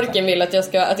är det Sorken vill, att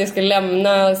jag ska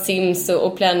lämna Sims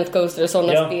och Planet Coaster och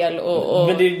sådana spel. Men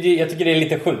jag tycker det är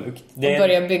lite sjukt. Det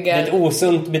är ett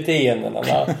osunt beteende.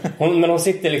 Men hon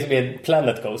sitter liksom i ett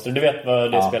Planet Coaster. Du vet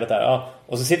vad det spelet är. Ja.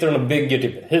 Och så sitter hon och bygger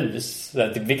typ hus.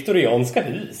 Typ viktorianska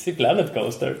hus i Planet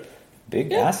Coaster.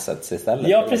 Bygg assets istället.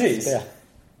 Ja, precis.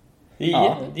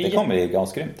 Det kommer ju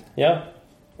ganska grymt. Ja.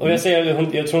 Och jag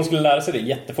tror hon skulle lära sig det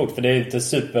jättefort. För det är inte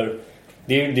super...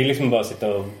 Det är liksom bara att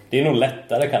sitta och... Det är nog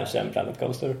lättare kanske än Planet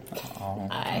Coaster. Ja,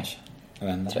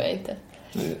 nej, tror jag inte.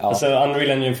 Ja. Alltså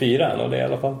Unreal Engine 4 eller det i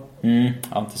alla fall. Jag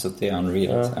har inte suttit i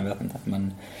Unreal, jag vet inte.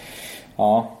 Men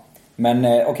ja. Men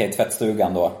okej,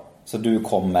 tvättstugan då. Så du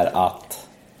kommer att...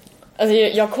 Alltså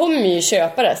jag kommer ju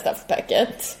köpa det här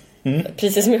stuffpacket.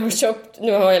 Precis som jag har köpt.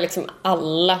 Nu har jag liksom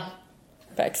alla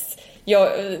packs.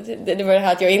 Det var det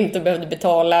här att jag inte behövde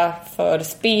betala för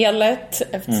spelet.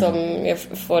 Eftersom jag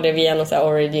får det via någon sån här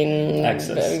Origin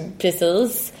Access.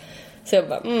 Precis. Så jag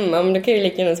bara, men då kan jag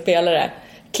lika gärna spela det.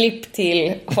 Klipp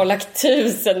till, har lagt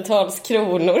tusentals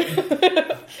kronor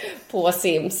på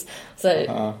Sims. Så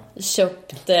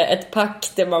köpte ett pack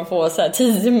där man får så här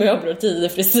 10 möbler och 10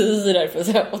 frisyrer för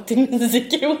så här 89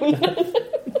 kronor.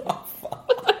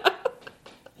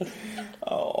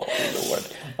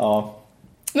 Ja.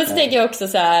 Men så tänker jag också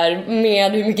så här,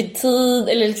 med hur mycket tid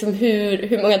eller liksom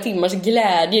hur många timmars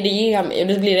glädje det ger mig.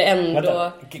 Det blir det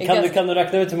ändå... Kan du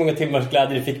räkna ut hur många timmars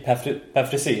glädje du fick per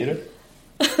frisyr?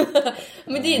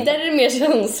 Men där är det mer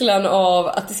känslan av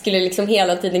att det skulle liksom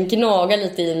hela tiden gnaga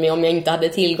lite i mig om jag inte hade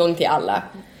tillgång till alla.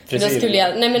 Då skulle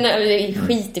jag... Nej men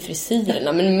skit i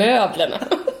frisyrerna, men möblerna.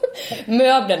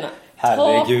 Möblerna.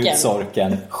 Herregud, taken,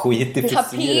 Sorken. Skit i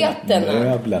frisyren. Tapeterna.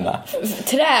 Möblerna.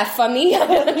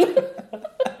 Träfanelen.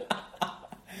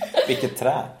 Vilket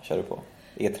trä kör du på?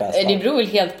 Det beror väl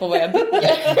helt på vad jag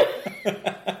bygger.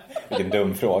 Vilken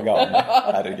dum fråga.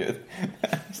 Herregud.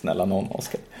 Snälla någon,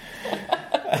 Oskar.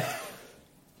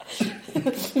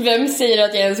 Vem säger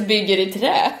att jag ens bygger i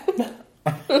trä?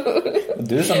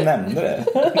 Du som nämnde det.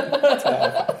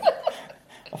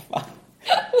 Vad fan?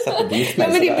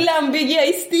 Men ibland bygger jag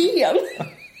i sten.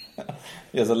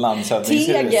 Jag så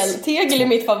landshövdingshus. Tegel är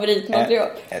mitt favoritmaterial.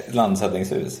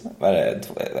 Landshövdingshus. Vad är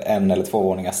det? 1 eller 2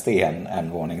 våningar sten, 1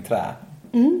 våning trä.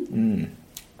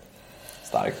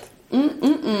 Starkt.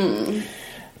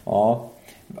 Ja,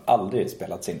 aldrig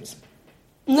spelat Sims.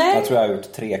 Nej. Jag tror jag har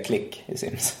gjort 3 klick i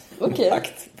Sims. Okej.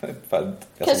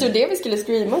 Kanske det vi skulle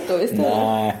streama då istället.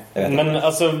 Nej, men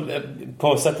alltså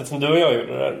på sättet som du och jag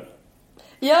gjorde det.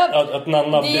 Ja, att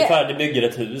Nanna färdigbygger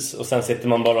ett hus och sen sitter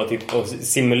man bara typ och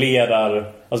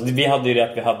simulerar. Alltså vi hade ju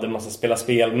det att vi hade en massa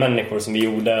spelmänniskor som vi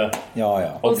gjorde.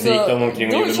 Ja. Och så, då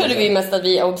körde vi mest att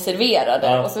vi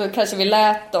observerade. Och så kanske vi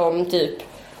lät dem typ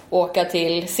åka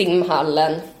till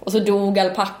simhallen. Och så dog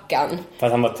alpackan. För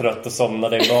att han var trött och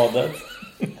somnade i badet.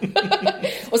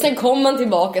 Och sen kom man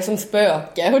tillbaka som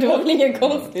spöke. Och det var väl ingen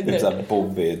konstigt nu. Typ såhär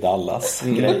Bobby Dallas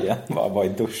grejen. Var i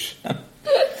duschen.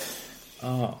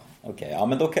 Okej, ja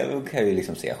men då kan jag ju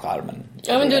liksom se skärmen.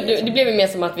 Ja, men det blev ju mer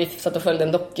som att vi satt och följde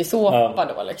en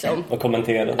dokusåpa då liksom. Och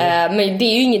kommenterade. Men det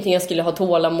är ju ingenting jag skulle ha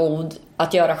tålamod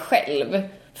att göra själv.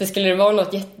 För skulle det vara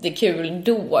något jättekul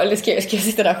då, eller ska jag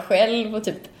sitta där själv och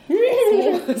typ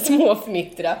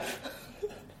småfnittra.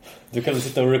 Du kan väl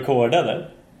sitta och recorda där.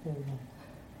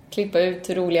 Klippa ut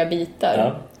roliga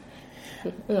bitar.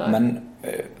 Ja. Men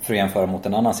för att jämföra mot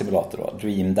en annan simulator då,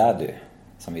 Dream Daddy,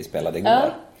 som vi spelade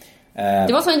igår.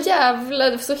 Det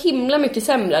var så himla mycket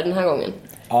sämre den här gången.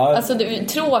 Alltså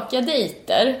tråkiga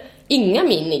dejter, inga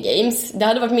minigames. Det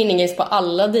hade varit minigames på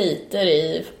alla dejter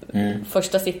i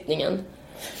första sittningen.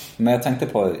 Men jag tänkte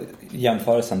på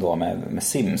jämförelsen då med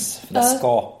Sims. För där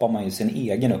skapar man ju sin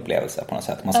egen upplevelse på något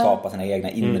sätt. Man skapar sina egna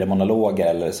inre monologer.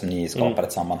 Eller som ni skapar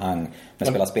ett sammanhang med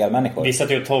spela spelmänniskor. Vissa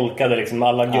satt ju och tolkade liksom.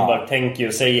 Alla gubbar tänker ju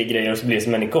och säger grejer och så blir det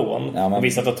som en ikon. Och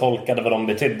vissa satt och tolkade vad de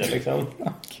betydde liksom.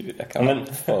 Gud, jag kan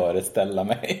föreställa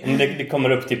mig. Det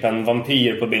kommer upp typ en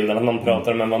vampyr på bilden. Att någon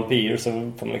pratar om en vampyr.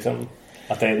 Så får man liksom,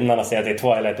 någon säger att det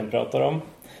är Twilight de pratar om.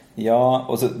 Ja,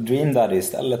 och så Dream Daddy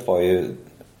istället var ju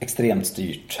extremt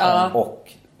styrt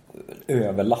och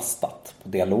överlastat på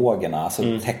dialogerna, alltså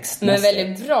textmässigt. Men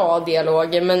väldigt bra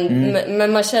dialoger,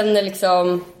 men man känner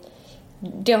liksom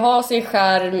det har sin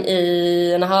skärm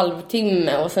i en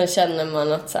halvtimme och sen känner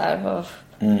man att så här,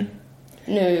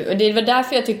 nu, och det var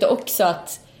därför jag tyckte också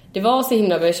att det var så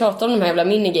himla bra tjata om de här jävla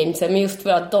minigamesen, men just för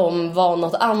att de var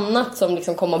något annat som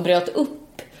liksom kom och bröt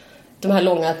upp de här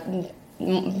långa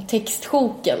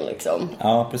textsjoken liksom.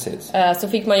 Ja, precis. Så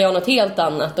fick man göra något helt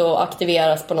annat och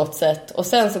aktiveras på något sätt. Och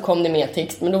sen så kom det mer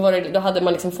text. Men då hade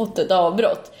man liksom fått ett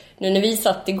avbrott. Nu när vi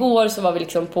satt igår så var vi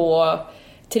liksom på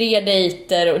 3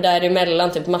 dejter. Och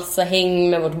däremellan typ massa häng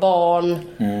med vårt barn.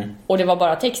 Och det var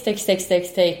bara text. Ja,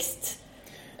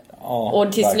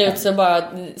 och till verkligen. slut så bara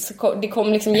det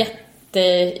kom liksom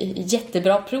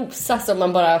jättebra prosa som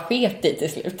man bara sket i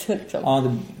till slut liksom. Ja,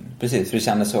 precis. För det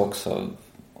kändes så också.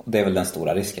 Det är väl den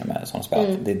stora risken med sådana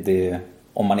spel.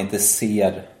 Om man inte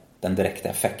ser den direkta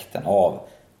effekten av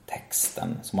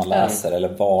texten som man läser eller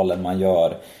valen man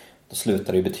gör, då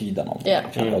slutar det ju betyda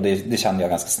någonting. Och det kände jag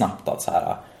ganska snabbt att så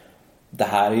här, det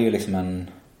här är ju liksom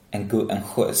en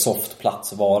soft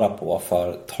plats att vara på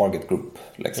för target group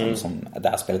liksom, som det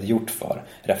här spelet är gjort för.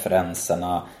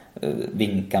 Referenserna,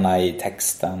 vinkarna i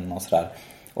texten och sådär.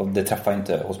 Och det träffade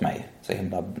inte hos mig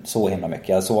så himla mycket.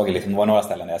 Jag såg liksom, det var några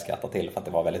ställen där jag skrattade till för att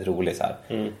det var väldigt roligt så här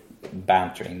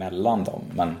bantering mellan dem.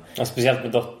 Men, speciellt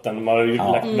med dottern, man har ju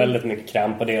lagt väldigt mycket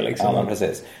kräm på det liksom. Ja, men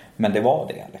precis. Men det var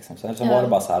det liksom. Så var det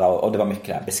bara så här, och det var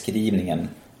mycket här beskrivningen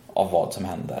av vad som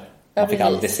händer. Man fick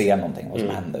aldrig se någonting vad som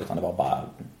hände, utan det var bara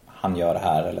han gör det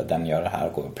här eller den gör det här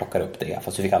och går och plockar upp det.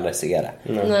 Fast vi fick aldrig se det.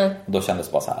 Och då kändes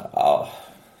det bara så här,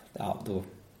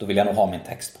 då vill jag nog ha min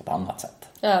text på ett annat sätt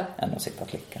än att sitta och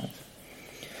klicka.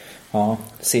 Ja,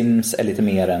 Sims är lite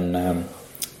mer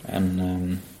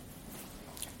en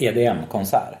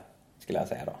EDM-konsert skulle jag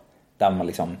säga då. Där man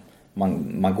liksom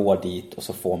man går dit och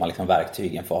så får man liksom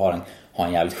verktygen för att ha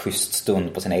en jävligt schysst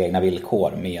stund på sina egna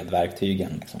villkor med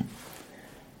verktygen liksom.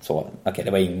 Så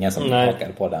det var ingen som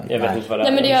hakade på den. Jag vet inte vad det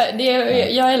är. Nej,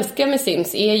 men jag älskar med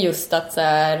Sims är just att så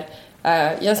här,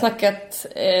 jag har snackat,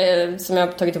 som jag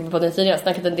har tagit upp på den tidigare, jag har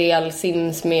snackat en del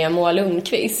Sims med Moa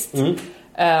Lundqvist.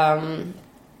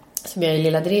 Som jag är i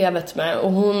Lilla Drevet med.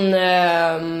 Och hon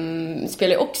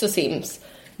spelar ju också Sims.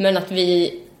 Men att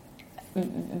vi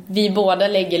båda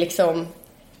lägger liksom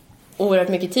oerhört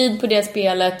mycket tid på det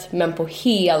spelet, men på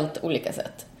helt olika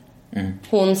sätt.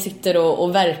 Hon sitter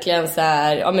och verkligen så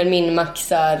här, min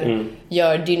maxar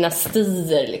gör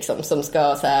dynastier liksom, som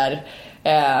ska så här,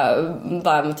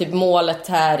 typ målet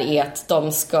här är att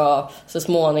de ska så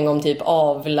småningom typ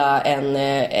avla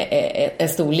en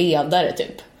stor ledare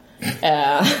typ.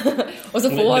 Och så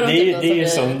får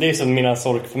det är som mina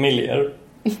sorkfamiljer.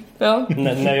 Ja.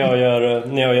 när jag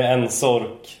gör en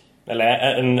sork eller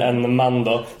en man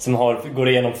då som går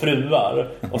igenom fruar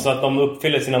och så att de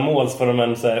uppfyller sina mål så får de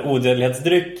en så här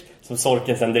odödlighetsdryck som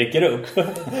sorken sen dricker upp.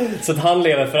 Så att han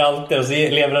lever för alltid och så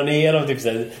lever han igenom typ så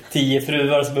här 10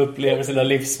 fruar som upplever sina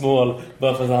livsmål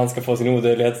bara för att han ska få sin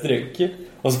odödlighetsdryck.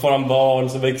 Och så får han barn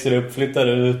som växer upp, flyttar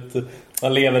ut.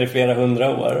 Han lever i flera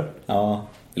 100 år. Ja,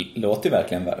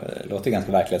 Låter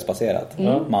ganska verklighetsbaserat.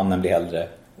 Mannen blir äldre,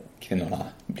 kvinnorna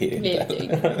blir inte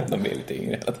äldre. De blir lite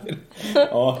yngre hela tiden.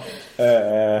 Ja.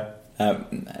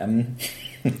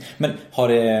 Men har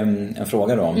det en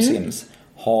fråga då om Sims?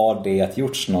 Har det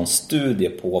gjorts någon studie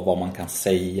på vad man kan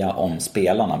säga om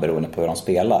spelarna beroende på hur de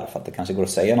spelar? För att det kanske går att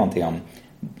säga någonting om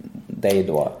dig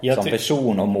då som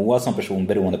person och Moa som person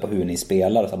beroende på hur ni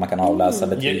spelar, så att man kan avläsa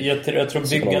betyg. Jag tror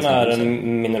byggarna är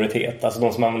en minoritet. Alltså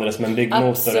de som använder det som en byggmotor.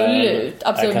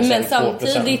 Absolut. Men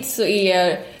samtidigt så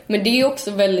men det är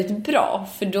också väldigt bra.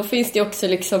 För då finns det också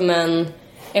liksom en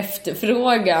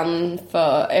efterfrågan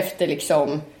efter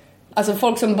liksom, alltså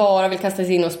folk som bara vill kasta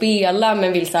sig in och spela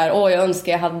men vill så här, jag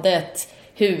önskar jag hade ett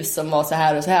hus som var så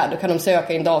här och så här. Då kan de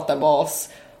söka i en databas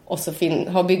och så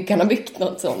har byggarna byggt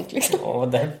något sånt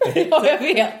liksom. Det ja, jag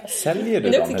vet. Säljer du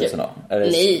de husen då?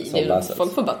 Nej,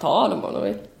 folk får bara ta dem om de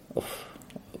vill.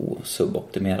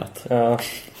 Suboptimerat. Ja.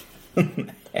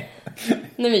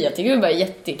 Nej, men jag tycker det är bara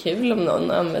jättekul om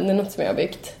någon använder något som jag har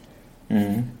byggt.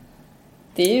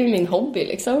 Det är ju min hobby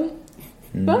liksom.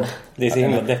 Va? Det är så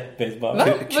himla deppigt bara.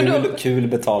 Kul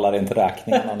betalar inte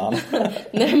räkningen någon annan.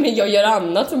 Nej, men jag gör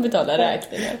annat som betalar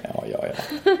räkningen.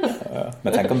 Ja.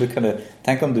 Men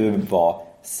tänk om du var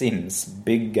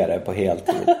Sims-byggare på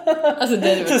heltid. Alltså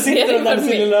det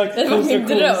var min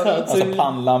dröm. Alltså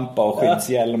pannlampa och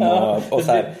skyddshjälm och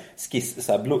så här skiss,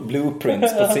 så här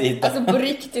blueprints på sidan. Alltså på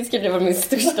riktigt skulle det vara min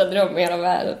största dröm i hela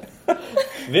världen.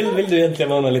 Vill du egentligen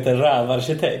vara en liten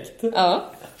rävarkitekt? Ja.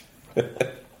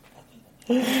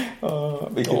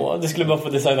 Du skulle bara få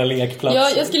designa lekplatser. Ja,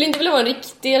 jag skulle inte vilja vara en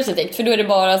riktig arkitekt, för då är det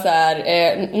bara så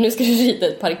här, nu ska du rita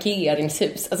ett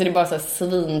parkeringshus. Alltså det är bara så här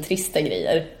svintrista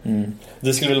grejer.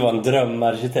 Du skulle vilja vara en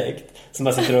drömarkitekt som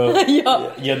bara sitter och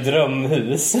gör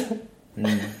drömhus.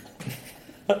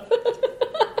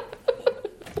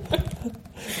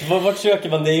 Vart söker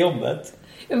man det jobbet?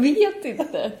 Jag vet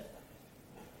inte.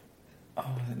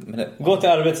 Gå till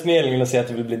Arbetsförmedlingen och säga att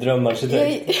du vill bli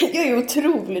drömarkitekt. Jag är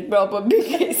otroligt bra på att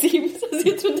bygga i Sims. Alltså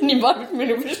jag tror inte ni bara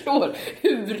förstår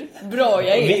hur bra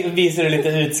jag är. Visar du lite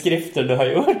utskrifter du har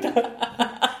gjort?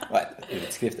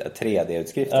 Utskrifter?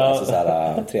 3D-utskrifter? Ja. Alltså så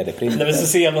här 3D-printer. Nej, men så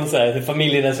ser man så här hur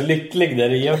familjen är så lycklig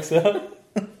där i också.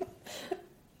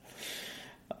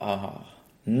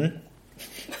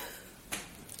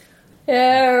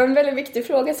 En väldigt viktig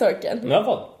fråga, Sorken. Ja,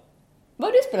 vad? Vad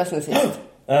har du spelat sen sist?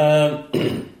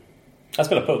 Jag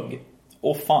spelar PUBG.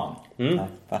 Fan.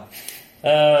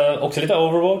 Också lite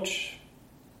Overwatch.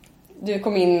 Du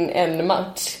kom in en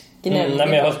match. Nej,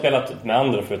 men jag har spelat med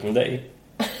andra förutom dig.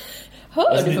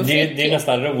 Det är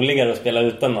nästan roligare att spela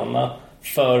utan Anna.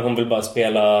 För hon vill bara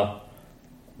spela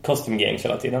custom games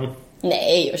hela tiden.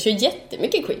 Nej, jag kör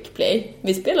jättemycket quickplay.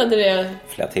 Vi spelade det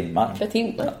flera timmar.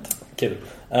 Kul.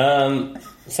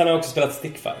 Sen har jag också spelat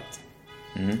Stickfight.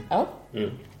 Ja.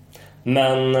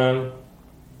 Men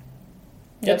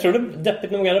jag tror det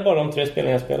deppigt nog är det bara de 3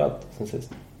 spelen jag spelat sen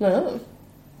sist.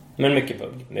 Men mycket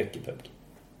PUBG.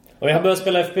 Och jag har börjat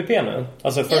spela FPP nu.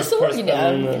 Alltså jag såg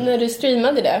det när du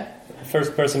streamade det.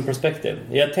 First person perspective.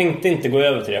 Jag tänkte inte gå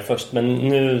över till det först, men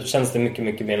nu känns det mycket,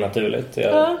 mycket mer naturligt.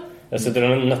 Jag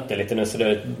sitter och nötter lite nu, så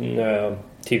nu är jag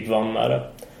typ van med det.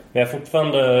 Men jag har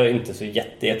fortfarande inte så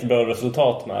jättebra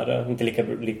resultat med det. Inte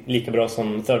lika bra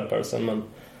som third person, men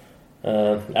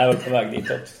är väl på väg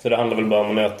ditåt. Så det handlar väl bara om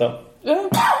att nöta. Ja,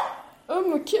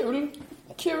 men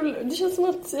kul. Det känns som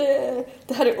att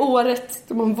det här är året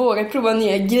då man vågar prova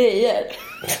nya grejer.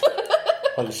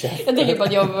 Jag tänker på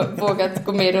att jag har vågat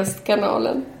gå med i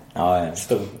Röstkanalen. Ja,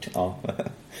 stort. Ja.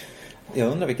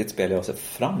 Jag undrar vilket spel jag ser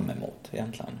fram emot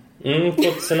egentligen.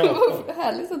 2018. Vad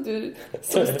härligt att du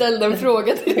ställde en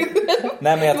fråga till dig själv.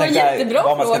 Nej, men jag tänkte jättebra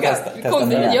vad man ska fråga. testa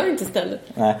nu. Jag inte ställer.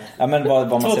 Nej, ja, men vad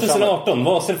man 2018,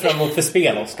 vad ser fram emot för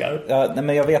spel, Oscar? Ja, nej,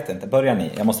 men jag vet inte. Börjar ni?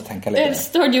 Jag måste tänka lite.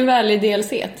 Stardew Valley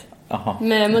DLC.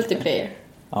 Med multiplayer.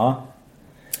 Ja.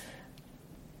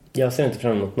 Jag ser inte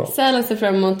fram emot något. Sälen ser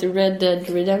fram emot Red Dead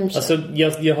Redemption. Alltså,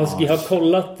 jag har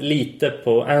kollat lite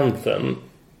på Anthem.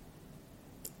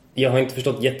 Jag har inte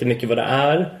förstått jättemycket vad det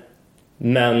är.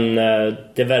 Men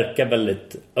det verkar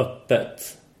väldigt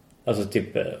öppet. Alltså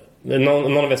typ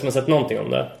någon av er som har sett någonting om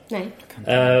det? Nej.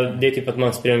 Det är typ att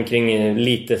man springer omkring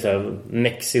lite så här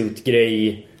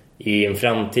mech-suit-grej i en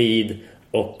framtid.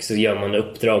 Och så gör man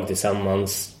uppdrag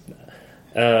tillsammans.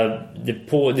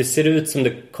 Det ser ut som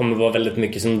det kommer vara väldigt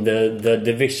mycket som The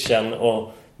Division.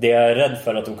 Och det är jag rädd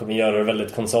för att de kommer göra det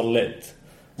väldigt konsoligt.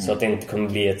 Så att det inte kommer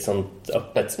bli ett sånt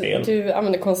öppet spel. Du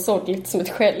använder konsol lite som ett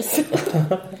skäls.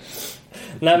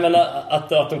 Nej, men att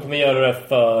de kommer göra det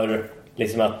för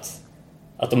liksom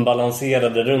att de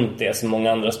balanserade runt det som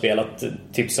många andra spel, att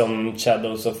typ som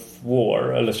Shadows of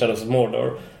War eller Shadows of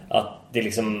Mordor, att det är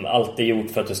liksom alltid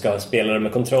gjort för att du ska ha spelare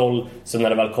med kontroll, så när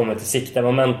det väl kommer till sikta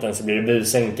momenten så blir det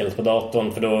busenkelt på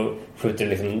datorn, för då skjuter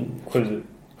det liksom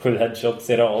 7 headshots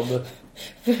i rad.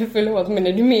 Förlåt, men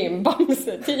är du med i en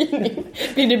Bamse-tidning?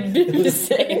 Blir det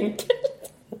busenkelt?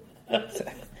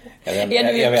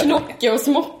 Är du knocke och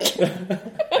smocke?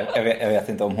 Jag vet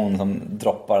inte om hon som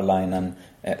droppar linen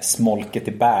smolket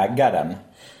i bägaren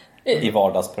i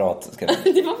vardagsprat ska...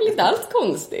 Det var väl inte alls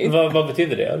konstigt. Vad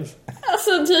betyder det?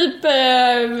 Alltså typ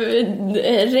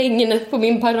regnet på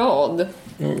min parad.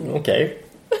 Okej.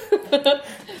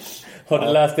 Har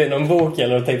du läst det i någon bok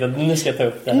eller tänkt att nu ska jag ta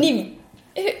upp det?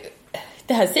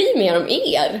 Det här säger mer om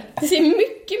er. Det säger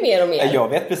mycket mer om er. Jag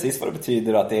vet precis vad det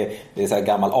betyder, att det är så här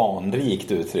gammal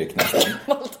anrikt uttryck nästan.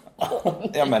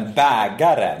 Ja, men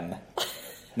bägaren.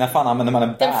 När fan använder man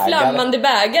en bägare? Den flammande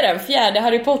bägaren, 4:e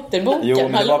Harry Potter-boken. Jo,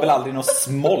 men det var väl aldrig något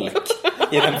smolk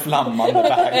i den flammande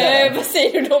bägaren. Vad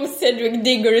säger du om Cedric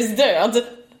Diggory's död?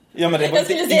 Ja, men det var jag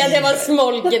skulle säga att det var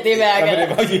smolket i bägaren. Ja, men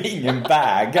det var ju ingen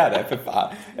bägare för fan.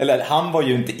 Eller han var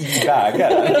ju inte i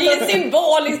bägaren. Det är en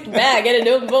symbolisk bägare,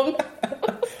 Dumbom.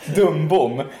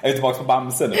 Dumbom. Jag är tillbaka på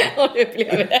Bamse nu. Ja, det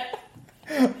blev det.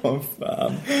 Åh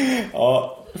fan.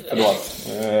 Ja,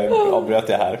 förlåt. Avbröt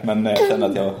jag här, men jag känner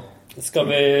att jag... Ska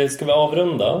vi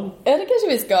avrunda? Ja, det kanske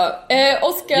vi ska.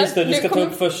 Oskar, just det, du ska ta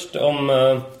upp först om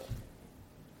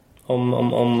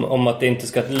att det inte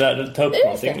ska ta upp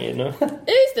någonting i nu.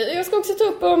 Just det, jag ska också ta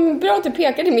upp om bra att du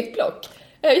pekade i mitt block.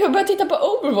 Jag har börjat titta på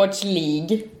Overwatch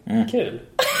League. Kul.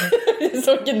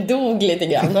 Sorken dog lite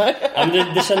grann här. Ja, men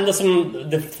det kändes som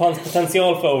det fanns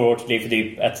potential för Overwatch League för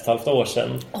typ 1,5 år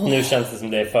sedan. Nu känns det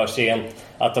som det är för sent.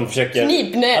 Att de försöker...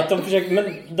 Knipnät.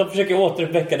 De försöker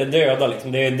återuppväcka det döda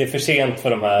liksom. Det är för sent för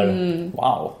de här...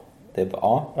 Wow. Det är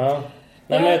bra. Ja.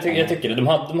 Nej, men jag tycker det. De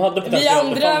hade potential. Vi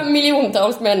andra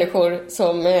miljontals människor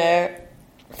som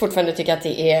fortfarande tycker att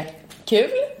det är kul.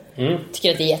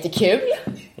 Tycker att det är jättekul.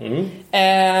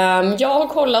 Jag har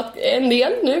kollat en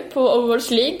del nu på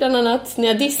Overwatch League, bland annat när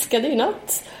jag diskade i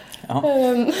natt. Ja.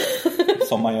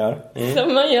 Som man gör.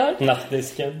 Som man gör.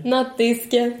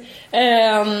 Nattdisken.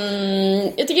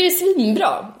 Jag tycker det är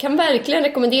svinbra. Kan verkligen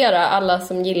rekommendera alla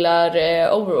som gillar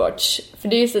Overwatch. För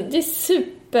det är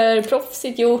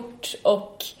superproffsigt gjort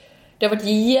och det har varit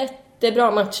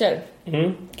jättebra matcher.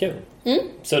 Kul.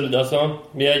 Så alltså,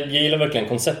 jag gillar verkligen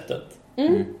konceptet.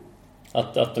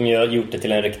 Att de har gjort det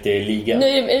till en riktig liga. Nu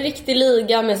är det en riktig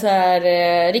liga med så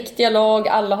här riktiga lag.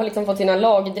 Alla har liksom fått sina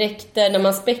lagdräkter. När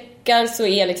man späckar så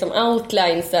är liksom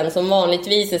outlinesen som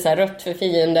vanligtvis är så här rött för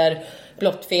fiender,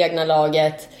 blått för egna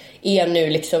laget, är nu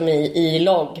liksom i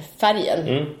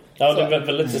lagfärgen. Ja, det är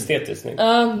väldigt estetiskt snyggt.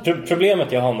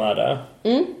 Problemet jag har med det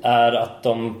är att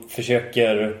de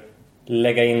försöker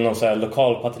lägga in någon så här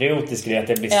lokalpatriotisk grej, att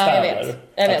det blir städer.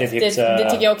 Jag vet. Att det, typ det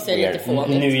tycker jag också är lite fånigt.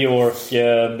 New York,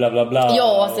 bla bla bla.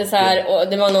 Ja, så här, och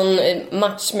det var någon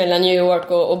match mellan New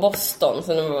York och Boston,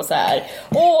 så det var så här: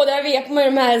 där vet man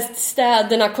de här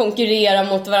städerna konkurrerar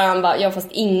mot varandra. Ja,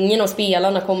 fast ingen av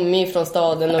spelarna kommer ju från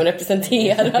staden de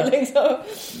representerar liksom.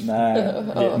 Nej,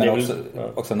 men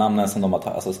också namnen som de har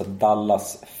tagit, alltså så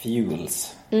Dallas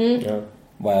Fuels.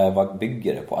 Vad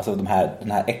bygger det på? Alltså den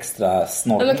här extra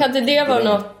snorren. Men kan inte det vara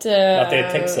något... Att det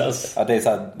är Texas. Ja, det är så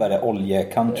här, vad är det,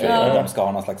 oljecountry. De ska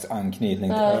ha någon slags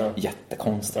anknytning.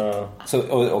 Jättekonstigt. Så,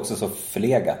 och också så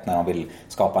förlegat när de vill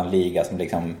skapa en liga som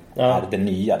liksom är det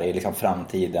nya. Det är liksom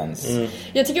framtidens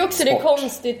Jag tycker också sport. Det är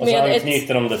konstigt med... Och så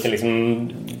anknyter de det till liksom...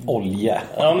 olja.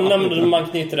 Ja, men de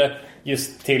anknyter det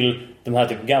just till de här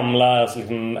typ gamla, alltså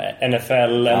liksom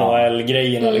NFL,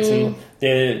 NHL-grejerna liksom.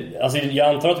 Alltså jag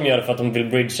antar att de gör det för att de vill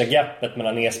bridgea gapet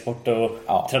mellan e-sport och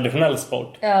traditionell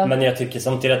sport. Men jag tycker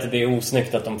samtidigt att det är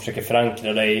osnyggt att de försöker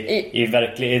förankra det i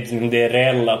verkligheten, det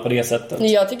reella på det sättet.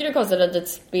 Jag tycker det är konstigt att ett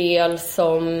spel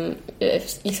som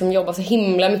liksom jobbar så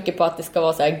himla mycket på att det ska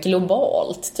vara så här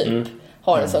globalt typ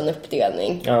har en sån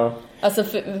uppdelning. Alltså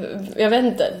jag vet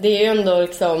inte, det är ju ändå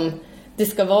liksom... Det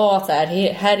ska vara så här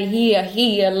är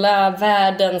hela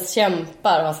världens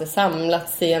kämpar har sig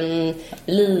samlats i en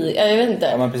jag vet inte.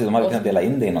 Ja, men precis, de hade kunnat dela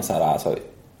in det i någon så här, alltså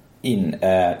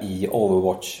i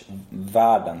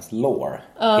Overwatch-världens lore.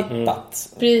 Hittat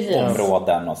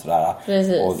områden och sådär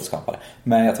och skapa det.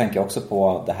 Men jag tänker också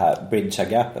på det här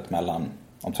bridge-gapet mellan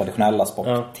de traditionella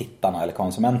sporttittarna eller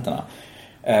konsumenterna.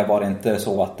 Var det inte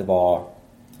så att det var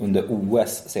under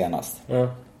OS senast?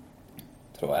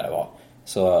 Tror jag det var.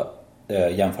 Så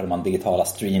jämförde man digitala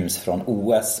streams från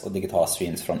OS och digitala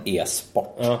streams från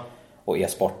e-sport. Och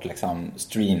e-sport liksom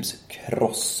streams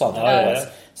krossade OS.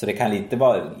 Så det kan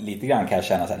lite grann kan jag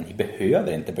känna att ni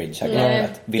behöver inte bridgea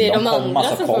greppet. Vill det är de komma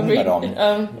så kommer de.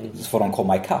 Så får de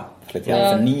komma ikapp lite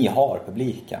grann. För ni har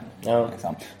publiken.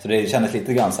 Liksom. Så det kändes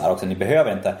lite grann så här också. Ni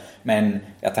behöver inte. Men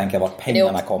jag tänker vart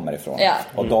pengarna kommer ifrån.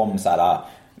 Och de så här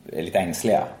är lite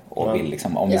ängsliga. Och vill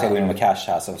liksom, om vi ska gå in med cash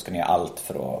här så ska ni göra allt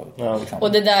för att... Liksom.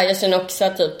 Och det där, jag känner också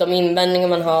att typ, de invändningar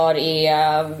man har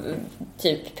är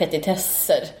typ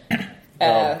petitesser.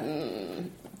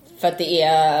 För att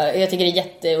jag tycker det är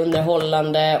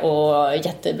jätteunderhållande och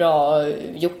jättebra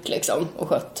gjort liksom och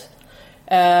skött.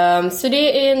 Så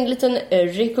det är en liten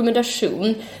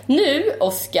rekommendation. Nu,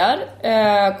 Oskar,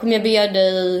 kommer jag be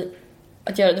dig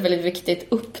att göra ett väldigt viktigt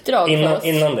uppdrag för oss.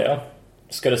 Innan det,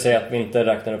 ska du säga att vi inte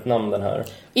räknar upp namnen här?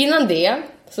 Innan det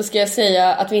så ska jag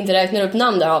säga att vi inte räknar upp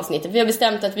namn det här avsnittet. Vi har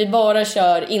bestämt att vi bara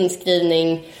kör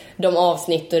inskrivning de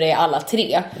avsnitt och det är alla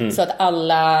 3. Så att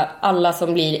alla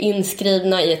som blir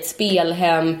inskrivna i ett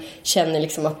spelhem känner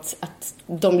liksom att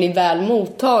de blir väl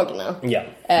mottagna.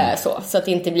 Så att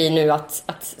det inte blir nu att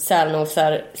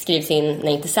sälnosar skrivs in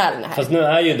när inte sälen är här. Fast nu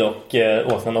är ju dock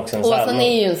Åsnan också en sälnos. Åsnan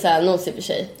är ju en sälnos i och för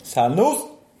sig. Sälnos?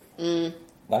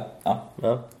 Va? Ja.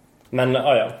 Men, men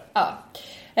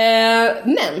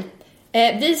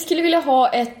vi skulle vilja ha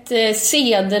ett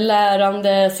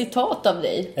sedelärande citat av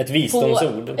dig. Ett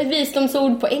visdomsord. Ett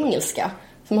visdomsord på engelska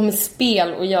som har med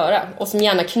spel att göra och som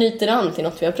gärna knyter an till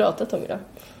något vi har pratat om idag.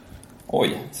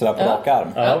 Oj, sådär på rak arm.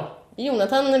 Ja.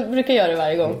 Jonathan brukar göra det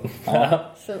varje gång.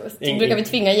 Så brukar vi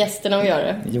tvinga gästerna att göra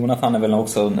det. Jonathan är väl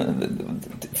också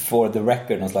for the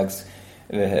record någon slags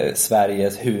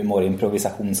Sveriges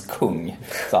humorimprovisationskung.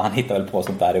 Så han hittar väl på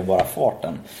sånt där i bara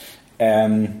farten.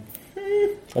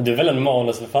 Du är väl en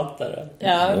manusförfattare?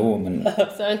 Ja. Jo, men...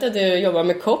 Så är inte att du jobbar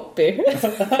med copy?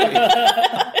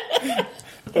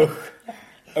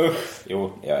 Usch.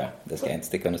 Jo, ja. Det ska jag inte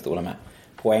sticka under stolen med.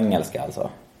 På engelska alltså.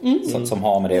 Som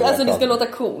har med det. Alltså det ska låta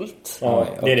coolt. Ja,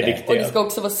 det är det viktiga. Och det ska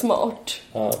också vara smart.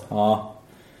 Ja.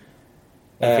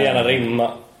 Jag får gärna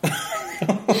rimma.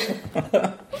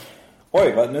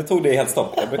 Oj, nu tog det helt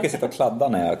stopp. Jag brukar sitta och kladda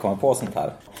när jag kommer på sånt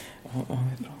här. Vad har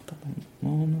vi pratat om?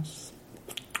 Manus.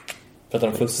 Pratar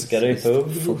om fuskare i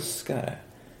pub. Fuskare.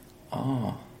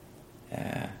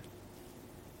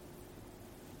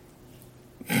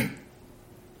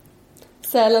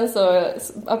 Sälen så,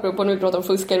 apropå när vi pratade om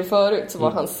fuskare förut, så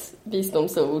var hans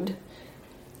visdomsord: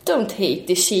 Don't hate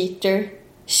the cheater,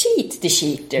 cheat the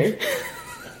cheater.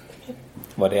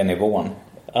 Var det nivån?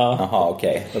 Jaha,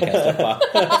 okej. Då kan jag släppa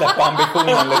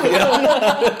ambitionen lite grann.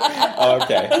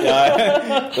 Okej.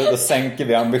 Då sänker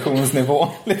vi ambitionsnivån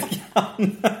lite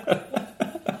grann.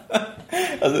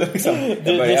 Alltså, liksom,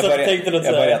 jag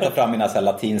börjar ta fram mina så här,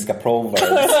 latinska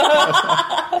proverbs.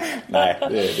 Nej,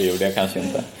 det gjorde jag kanske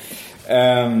inte.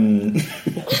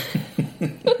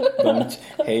 Don't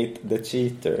hate the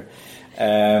cheater.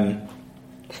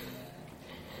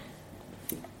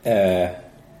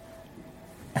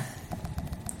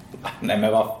 Nej,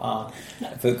 men vad fan.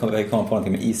 Jag kommer på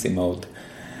någonting med easy mode.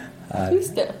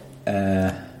 Just det.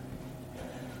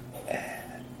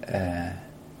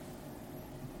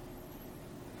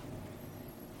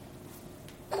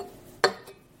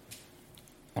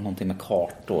 Och någonting med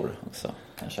kartor också,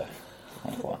 kanske.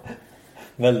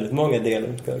 Väldigt många delar.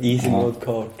 Easy mode,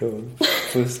 kartor,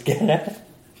 fuskare.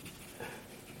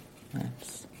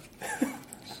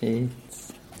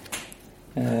 Sheets.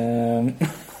 Ja,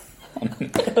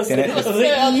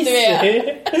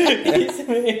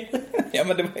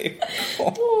 men det var ju...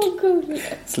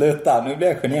 Sluta, nu blir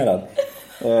jag generad.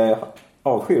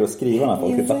 Avskyr att skriva när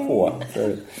folk hittar på.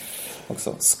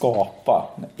 Också skapa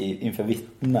inför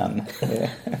vittnen.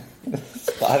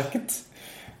 Starkt.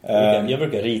 Jag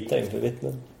brukar rita inför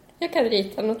vittnen. Jag kan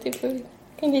rita något inför. Jag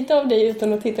kan rita av dig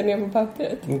utan att titta ner på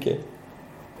pappret. Okej.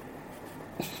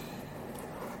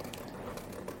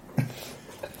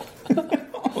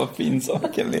 Vad fin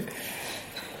sak, Kelly.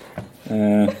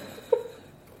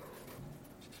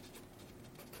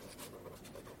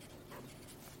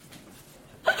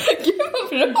 Gud vad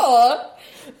bra.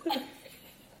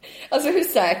 Alltså hur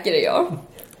säker är jag?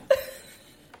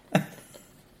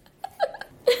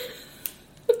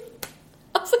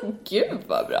 Alltså gud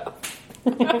vad bra.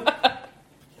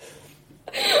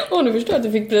 Nu förstår jag att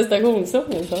du fick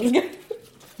prestationsångest.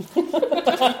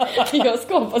 Jag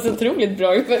skapar så otroligt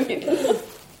bra inför min.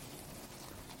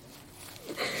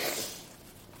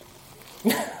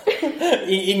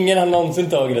 Ingen har någonsin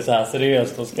tagit det så här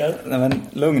seriöst, Oskar. Nej, men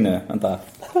lugn nu, vänta.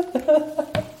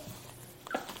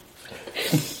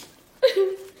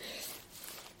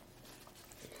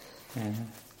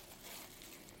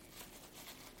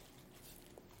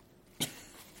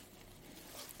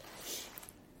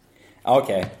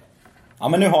 Okej. Ja,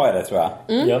 men nu har jag det, tror jag.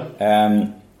 Ja.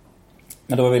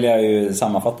 Men då vill jag ju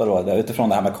sammanfatta då, utifrån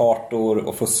det här med kartor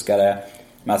och fuskare,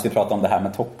 medan vi pratar om det här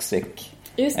med toxic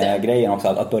grejen också,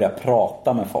 att börja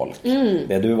prata med folk.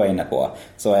 Det du var inne på.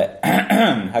 Så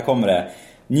här kommer det.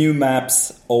 New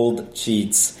maps, old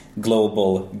cheats,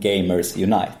 global gamers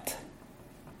unite.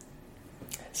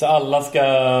 Så alla ska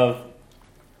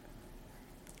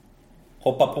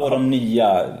hoppa på de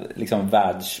nya liksom,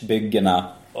 världsbyggena.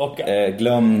 Och,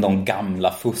 glöm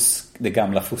det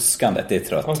gamla fuskandet, det är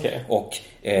trött. Okay. Och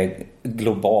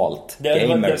globalt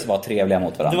gamers var trevliga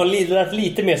mot varandra. Det var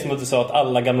lite mer som att du sa att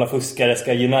alla gamla fuskare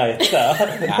ska unita.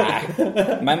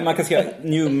 Nej, men man kan skriva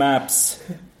new maps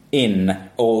in,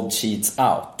 old cheats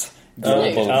out,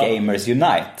 global gamers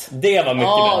unite. Det var mycket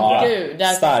bra. Gud, där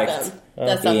starkt.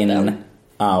 In,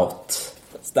 out.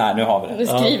 Där, nu har vi det. Nu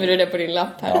skriver du det på din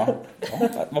lapp här. Ja,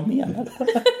 vad menar du?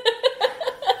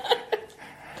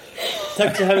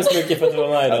 Tack så hemskt mycket för att du var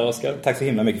med idag, Oskar. Tack så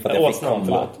himla mycket för att jag fick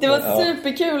komma. Det var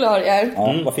superkul att ha er.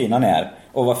 Ja, vad fina ni är.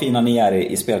 Och vad fina ni är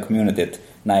i spelcommunityt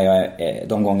när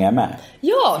de gånger jag är med.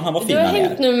 Ja, du har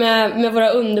hängt nu med våra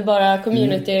underbara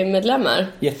community-medlemmar.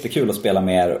 Jättekul att spela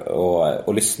med er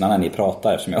och lyssna när ni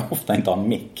pratar, eftersom jag ofta inte har en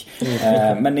mick.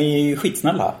 Men ni är ju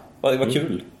skitsnälla. Vad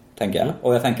kul, tänker jag.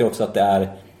 Och jag tänker också att det är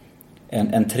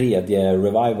en tredje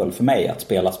revival för mig att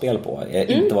spela spel på.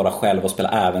 Inte vara själv och spela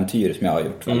äventyr som jag har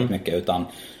gjort väldigt mycket, utan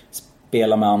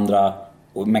spela med andra,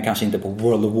 men kanske inte på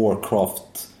World of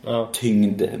Warcraft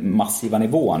tyngd massiva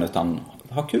nivån, utan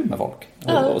ha kul med folk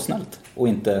och snällt och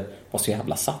inte vara så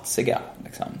jävla satsiga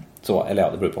liksom. Så,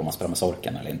 eller det beror på om man spelar med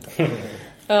sorken eller inte.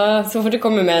 Så fort det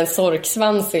kommer med en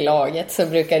sorksvans i laget så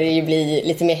brukar det ju bli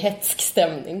lite mer hetsk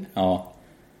stämning. Ja.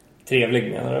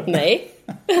 Trevlig menar du? Nej.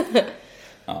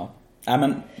 Ja. Nej,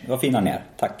 men vad fina ni är.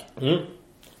 Tack.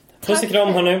 Puss och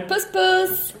kram hörni. Puss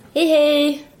puss. Hej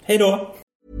hej. Hej då.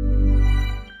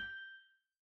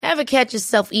 Ever catch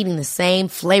yourself eating the same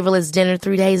flavorless dinner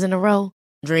 3 days in a row?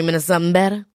 Dreaming of something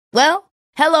better? Well,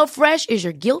 HelloFresh is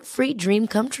your guilt-free dream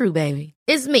come true, baby.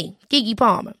 It's me, Keke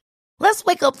Palmer. Let's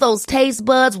wake up those taste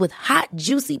buds with hot,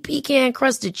 juicy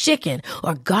pecan-crusted chicken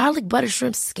or garlic butter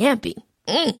shrimp scampi.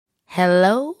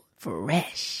 Hello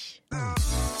Fresh.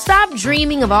 Stop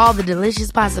dreaming of all the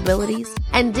delicious possibilities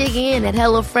and dig in at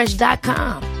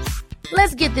HelloFresh.com.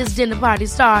 Let's get this dinner party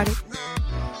started.